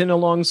jeans and a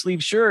long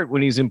sleeve shirt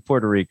when he's in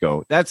Puerto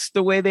Rico. That's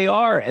the way they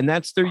are. And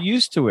they're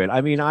used to it. I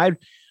mean,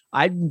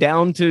 I'm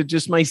down to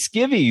just my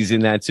skivvies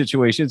in that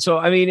situation. So,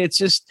 I mean, it's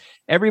just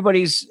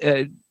everybody's,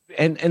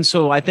 and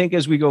so I think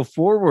as we go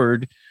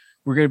forward,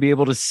 we're going to be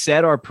able to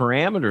set our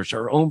parameters,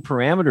 our own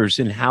parameters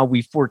in how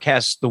we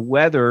forecast the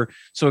weather.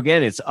 So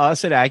again, it's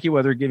us at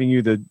AccuWeather giving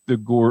you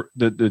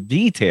the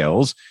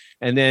details,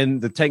 and then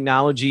the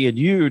technology and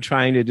you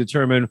trying to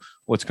determine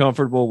what's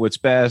comfortable, what's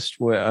best,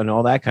 and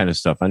all that kind of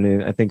stuff. I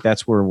mean, I think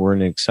that's where we're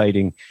in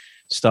exciting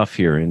stuff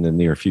here in the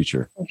near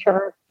future.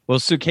 Sure. Well,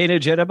 Sukaina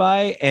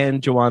Jedabay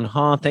and Joanne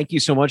Ha, thank you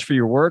so much for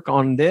your work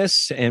on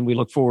this. And we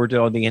look forward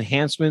to all the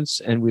enhancements,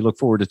 and we look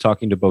forward to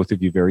talking to both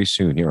of you very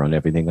soon here on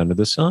Everything Under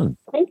the Sun.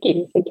 Thank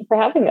you. Thank you for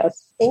having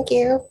us. Thank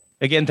you.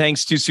 Again,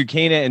 thanks to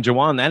Sukaina and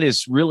Joanne. That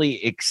is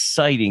really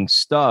exciting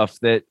stuff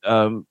that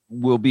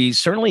will be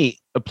certainly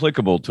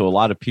applicable to a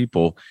lot of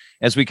people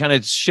as we kind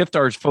of shift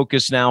our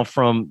focus now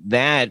from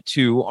that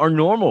to our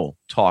normal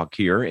talk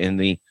here in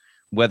the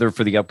weather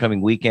for the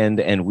upcoming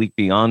weekend and week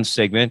beyond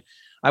segment.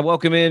 I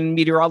welcome in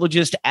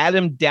meteorologist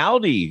Adam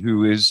Dowdy,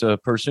 who is a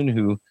person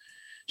who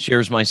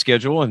shares my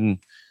schedule and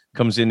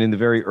comes in the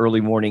very early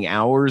morning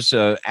hours.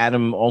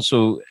 Adam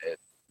also,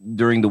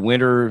 during the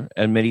winter,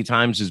 and many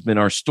times has been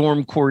our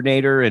storm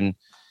coordinator and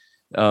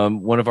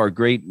one of our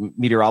great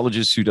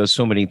meteorologists who does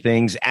so many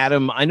things.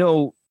 Adam, I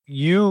know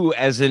you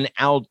as an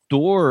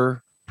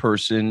outdoor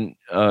person,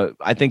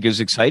 I think is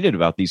excited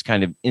about these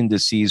kind of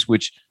indices,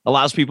 which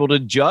allows people to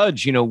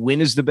judge,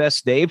 when is the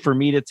best day for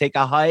me to take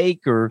a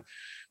hike or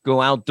go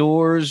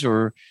outdoors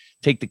or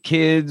take the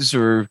kids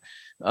or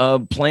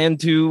plan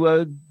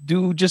to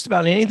do just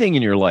about anything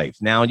in your life.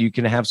 Now you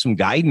can have some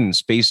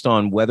guidance based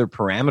on weather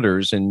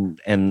parameters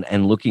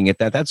and looking at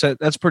that.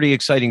 That's pretty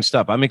exciting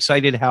stuff. I'm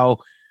excited how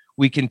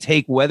we can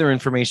take weather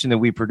information that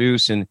we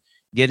produce and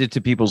get it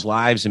to people's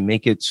lives and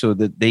make it so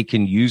that they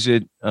can use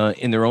it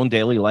in their own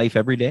daily life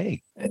every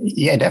day.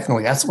 Yeah,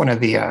 definitely. That's one of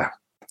the,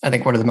 I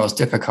think one of the most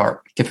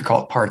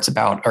difficult parts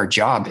about our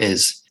job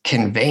is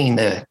conveying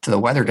the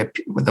weather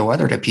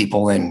to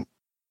people. And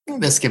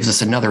this gives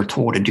us another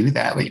tool to do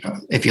that.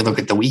 If you look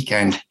at the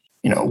weekend,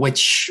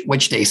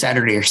 which day,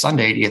 Saturday or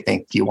Sunday,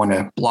 do you want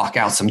to block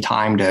out some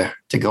time to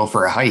go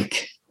for a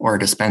hike? or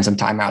to spend some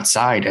time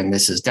outside. And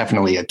this is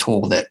definitely a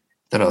tool that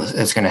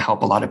is going to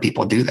help a lot of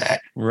people do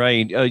that.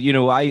 Right.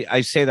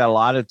 I say that a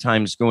lot of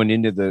times going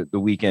into the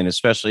weekend,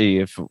 especially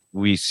if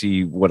we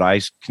see what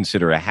I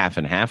consider a half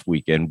and half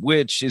weekend,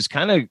 which is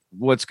kind of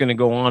what's going to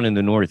go on in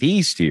the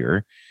Northeast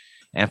here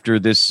after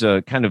this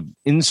kind of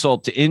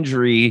insult to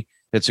injury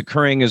that's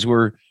occurring as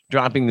we're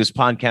dropping this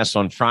podcast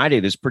on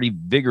Friday, this pretty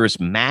vigorous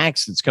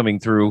max that's coming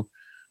through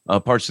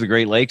parts of the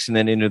Great Lakes and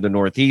then into the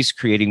Northeast,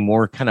 creating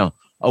more kind of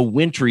a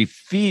wintry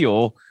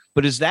feel.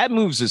 But as that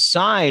moves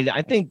aside,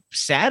 I think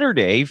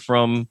Saturday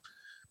from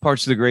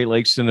parts of the Great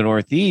Lakes in the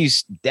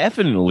Northeast,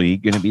 definitely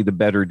going to be the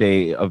better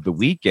day of the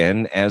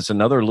weekend, as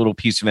another little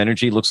piece of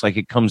energy looks like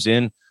it comes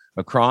in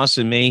across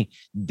and may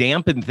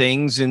dampen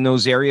things in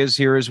those areas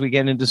here as we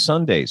get into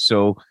Sunday.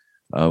 So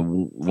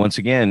once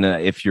again,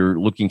 if you're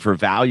looking for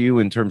value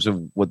in terms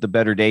of what the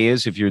better day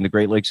is, if you're in the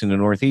Great Lakes in the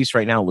Northeast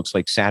right now, it looks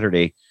like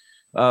Saturday,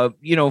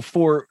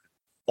 for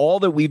all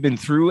that we've been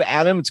through,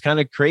 Adam, it's kind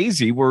of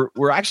crazy.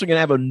 We're actually going to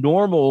have a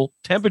normal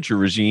temperature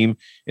regime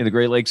in the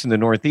Great Lakes in the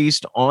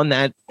Northeast on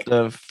that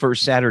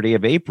first Saturday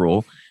of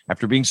April,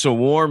 after being so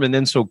warm and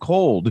then so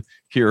cold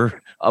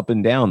here up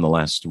and down the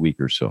last week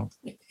or so.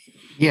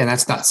 Yeah,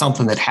 that's not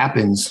something that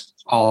happens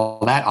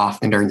all that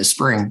often during the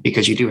spring,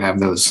 because you do have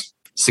those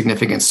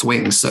significant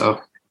swings. So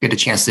get a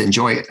chance to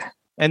enjoy it.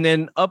 And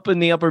then up in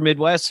the upper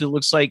Midwest, it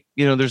looks like,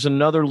 there's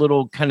another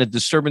little kind of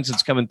disturbance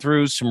that's coming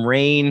through, some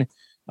rain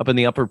up in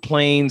the upper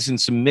plains and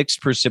some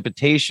mixed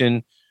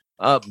precipitation.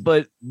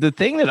 But the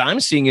thing that I'm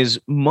seeing is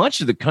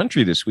much of the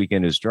country this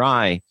weekend is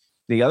dry.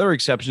 The other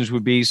exceptions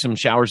would be some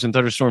showers and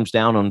thunderstorms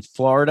down on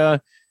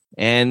Florida.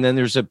 And then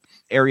there's an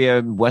area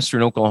in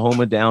western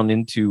Oklahoma down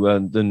into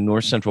the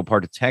north central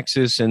part of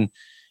Texas. And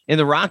in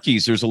the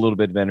Rockies, there's a little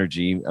bit of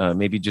energy,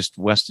 maybe just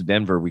west of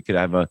Denver. We could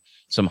have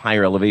some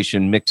higher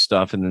elevation mixed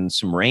stuff and then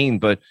some rain.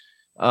 But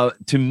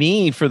to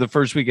me, for the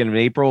first weekend of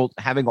April,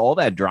 having all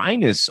that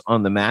dryness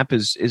on the map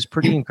is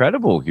pretty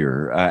incredible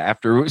here.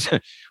 After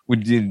we're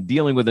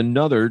dealing with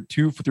another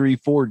 2, 3,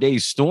 4 day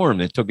storm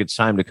that took its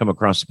time to come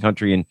across the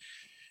country and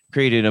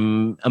created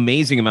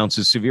amazing amounts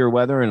of severe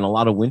weather and a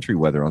lot of wintry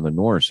weather on the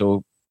north.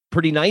 So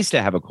pretty nice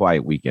to have a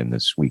quiet weekend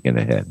this weekend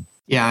ahead.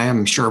 Yeah, I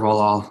am sure we'll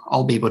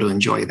all be able to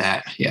enjoy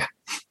that. Yeah.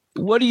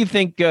 What do you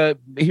think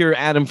here,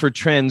 Adam, for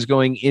trends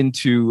going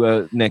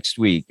into next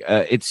week?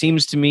 It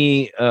seems to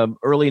me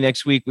early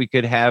next week we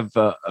could have,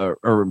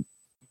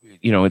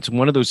 it's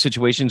one of those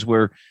situations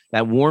where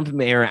that warm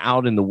air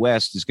out in the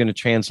west is going to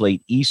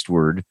translate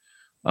eastward.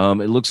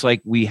 It looks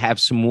like we have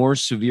some more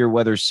severe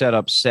weather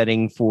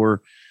setting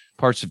for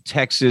parts of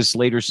Texas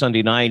later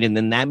Sunday night, and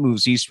then that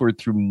moves eastward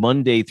through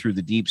Monday through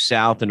the deep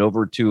south and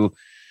over to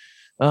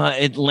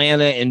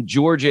Atlanta and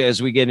Georgia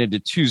as we get into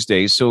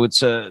Tuesday. So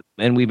it's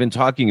and we've been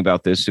talking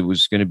about this. It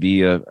was going to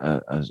be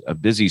a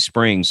busy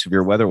spring,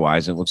 severe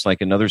weather-wise. It looks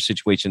like another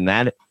situation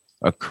that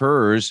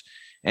occurs.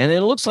 And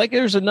it looks like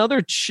there's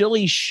another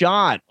chilly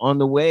shot on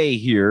the way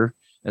here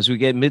as we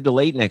get mid to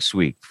late next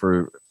week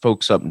for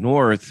folks up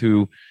north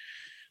who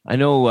I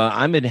know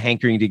I'm been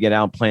hankering to get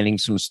out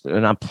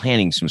not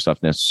planting some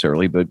stuff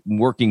necessarily, but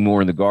working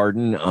more in the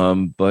garden.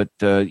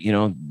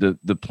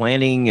 The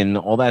planting and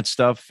all that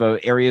stuff,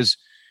 areas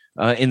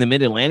in the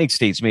mid-Atlantic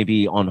states may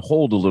be on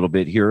hold a little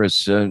bit here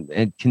as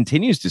it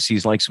continues to seem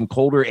like some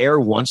colder air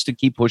wants to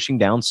keep pushing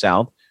down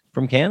south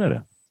from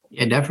Canada.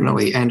 Yeah,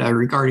 definitely. And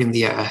regarding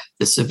the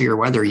severe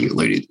weather you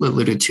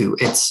alluded to,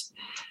 it's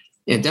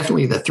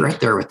definitely the threat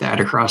there with that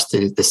across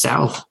to the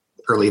south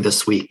early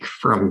this week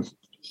from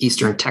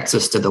eastern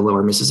Texas to the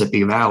lower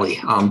Mississippi Valley.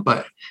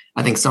 But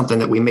I think something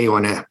that we may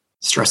want to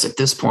stress at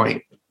this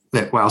point,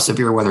 that while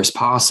severe weather is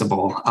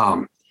possible,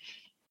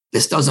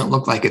 this doesn't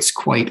look like it's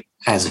quite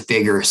as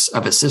vigorous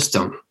of a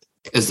system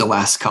as the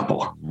last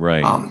couple.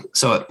 Right.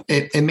 So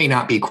it may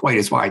not be quite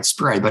as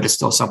widespread, but it's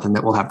still something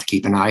that we'll have to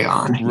keep an eye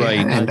on. Right.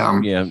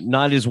 And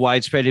not as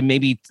widespread and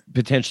maybe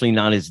potentially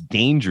not as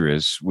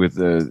dangerous with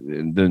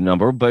the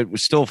number, but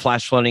still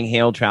flash flooding,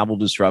 hail, travel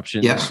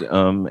disruptions. Yeah.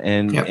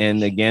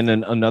 And again,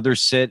 another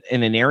sit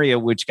in an area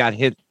which got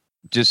hit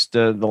just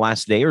the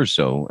last day or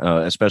so,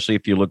 especially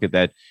if you look at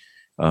that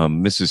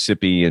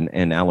Mississippi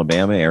and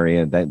Alabama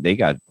area, that they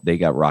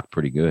got rocked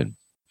pretty good.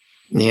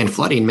 And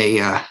flooding may,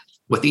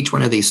 with each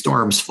one of these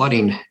storms,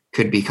 flooding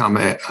could become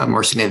a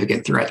more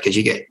significant threat because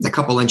you get a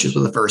couple inches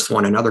with the first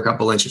one, another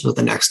couple inches with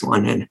the next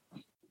one, and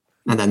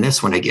then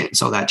this one again.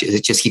 So that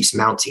it just keeps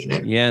mounting.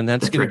 And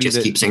that's going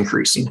to keeps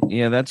increasing.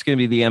 Yeah, that's going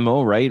to be the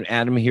MO, right,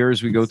 Adam? Here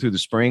as we go through the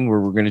spring, where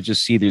we're going to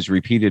just see these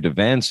repeated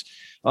events.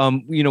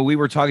 We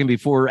were talking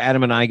before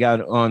Adam and I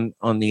got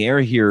on the air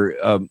here.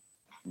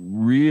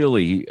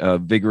 Really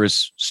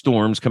vigorous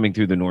storms coming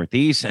through the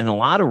Northeast and a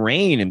lot of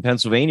rain in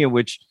Pennsylvania,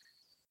 which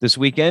this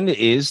weekend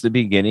is the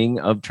beginning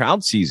of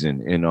trout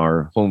season in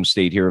our home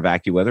state here of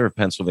AccuWeather of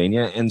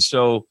Pennsylvania. And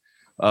so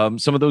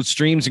some of those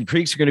streams and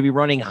creeks are going to be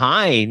running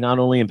high, not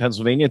only in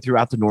Pennsylvania,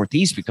 throughout the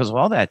Northeast because of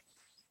all that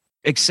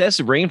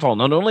excessive rainfall.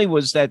 Not only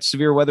was that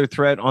severe weather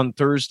threat on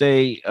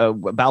Thursday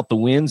about the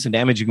winds and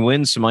damaging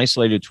winds, some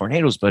isolated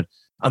tornadoes, but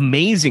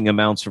amazing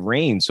amounts of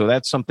rain. So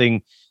that's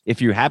something,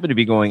 if you happen to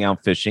be going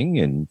out fishing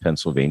in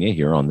Pennsylvania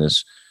here on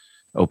this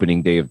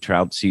opening day of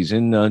trout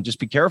season, just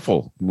be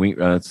careful.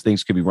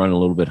 Things could be running a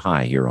little bit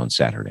high here on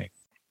Saturday.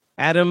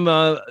 Adam,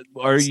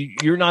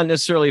 you're not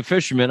necessarily a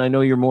fisherman. I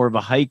know you're more of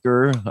a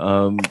hiker,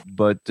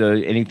 but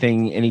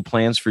any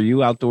plans for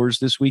you outdoors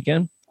this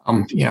weekend?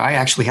 I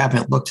actually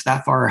haven't looked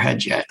that far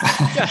ahead yet.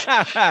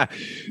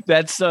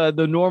 That's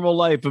the normal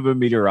life of a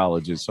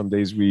meteorologist. Some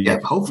days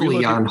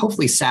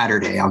hopefully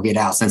Saturday I'll get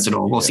out, since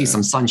we'll see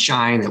some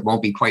sunshine. It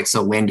won't be quite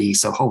so windy.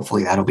 So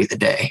hopefully that'll be the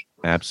day.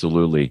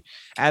 Absolutely.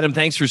 Adam,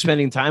 thanks for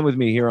spending time with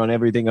me here on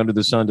Everything Under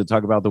the Sun to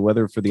talk about the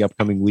weather for the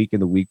upcoming week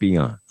and the week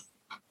beyond.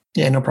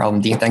 Yeah, no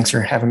problem, Dean. Thanks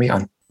for having me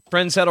on.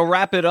 Friends, that'll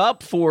wrap it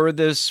up for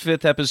this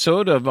 5th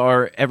episode of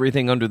our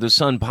Everything Under the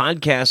Sun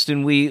podcast.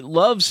 And we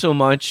love so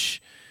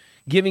much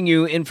giving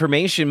you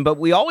information, but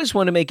we always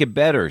want to make it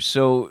better.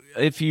 So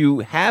if you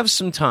have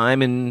some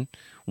time and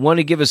want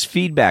to give us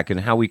feedback on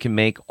how we can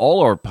make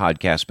all our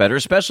podcasts better,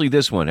 especially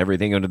this one,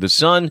 Everything Under the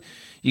Sun,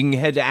 you can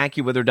head to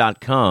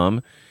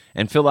AccuWeather.com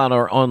and fill out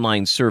our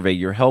online survey.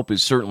 Your help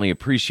is certainly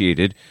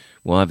appreciated.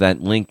 We'll have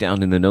that link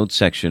down in the notes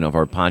section of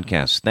our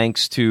podcast.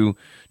 Thanks to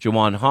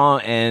Jawan Ha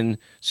and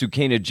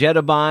Sukena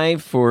Jetabai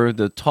for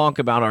the talk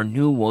about our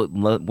new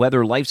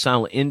Weather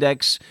Lifestyle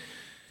Index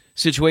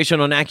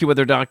situation on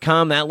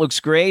AccuWeather.com. That looks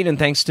great. And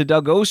thanks to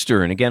Doug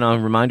Oster. And again, a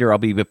reminder, I'll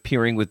be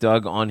appearing with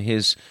Doug on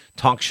his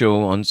talk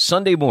show on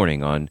Sunday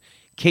morning on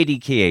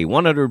KDKA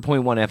 100.1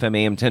 FM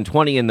AM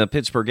 1020 in the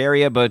Pittsburgh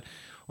area. But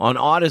on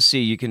Odyssey,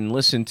 you can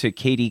listen to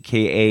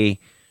KDKA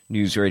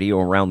News Radio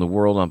around the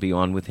world. I'll be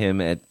on with him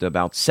at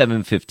about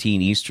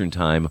 7:15 Eastern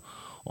Time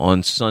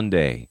on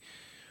Sunday.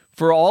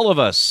 For all of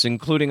us,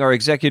 including our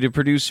executive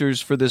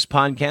producers for this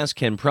podcast,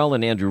 Ken Prell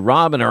and Andrew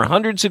Robb, and our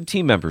hundreds of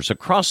team members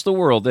across the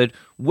world that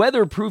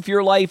weatherproof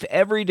your life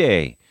every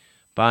day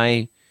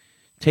by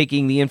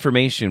taking the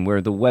information where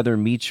the weather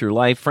meets your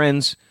life.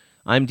 Friends,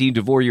 I'm Dean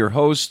DeVore, your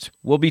host.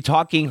 We'll be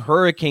talking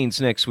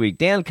hurricanes next week.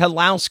 Dan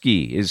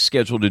Kalowski is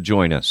scheduled to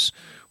join us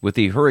with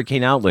the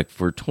Hurricane Outlook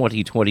for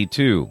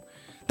 2022.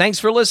 Thanks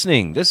for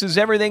listening. This is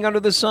Everything Under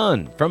the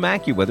Sun from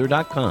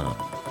AccuWeather.com.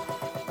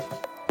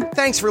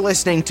 Thanks for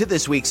listening to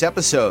this week's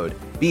episode.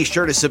 Be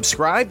sure to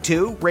subscribe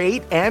to,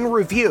 rate, and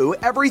review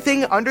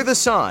Everything Under the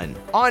Sun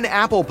on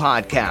Apple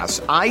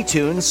Podcasts,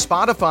 iTunes,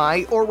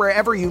 Spotify, or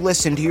wherever you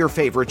listen to your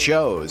favorite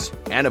shows.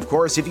 And of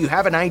course, if you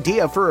have an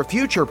idea for a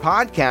future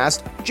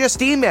podcast,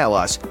 just email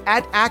us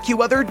at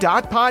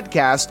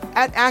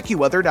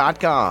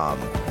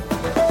AccuWeather.podcast@AccuWeather.com.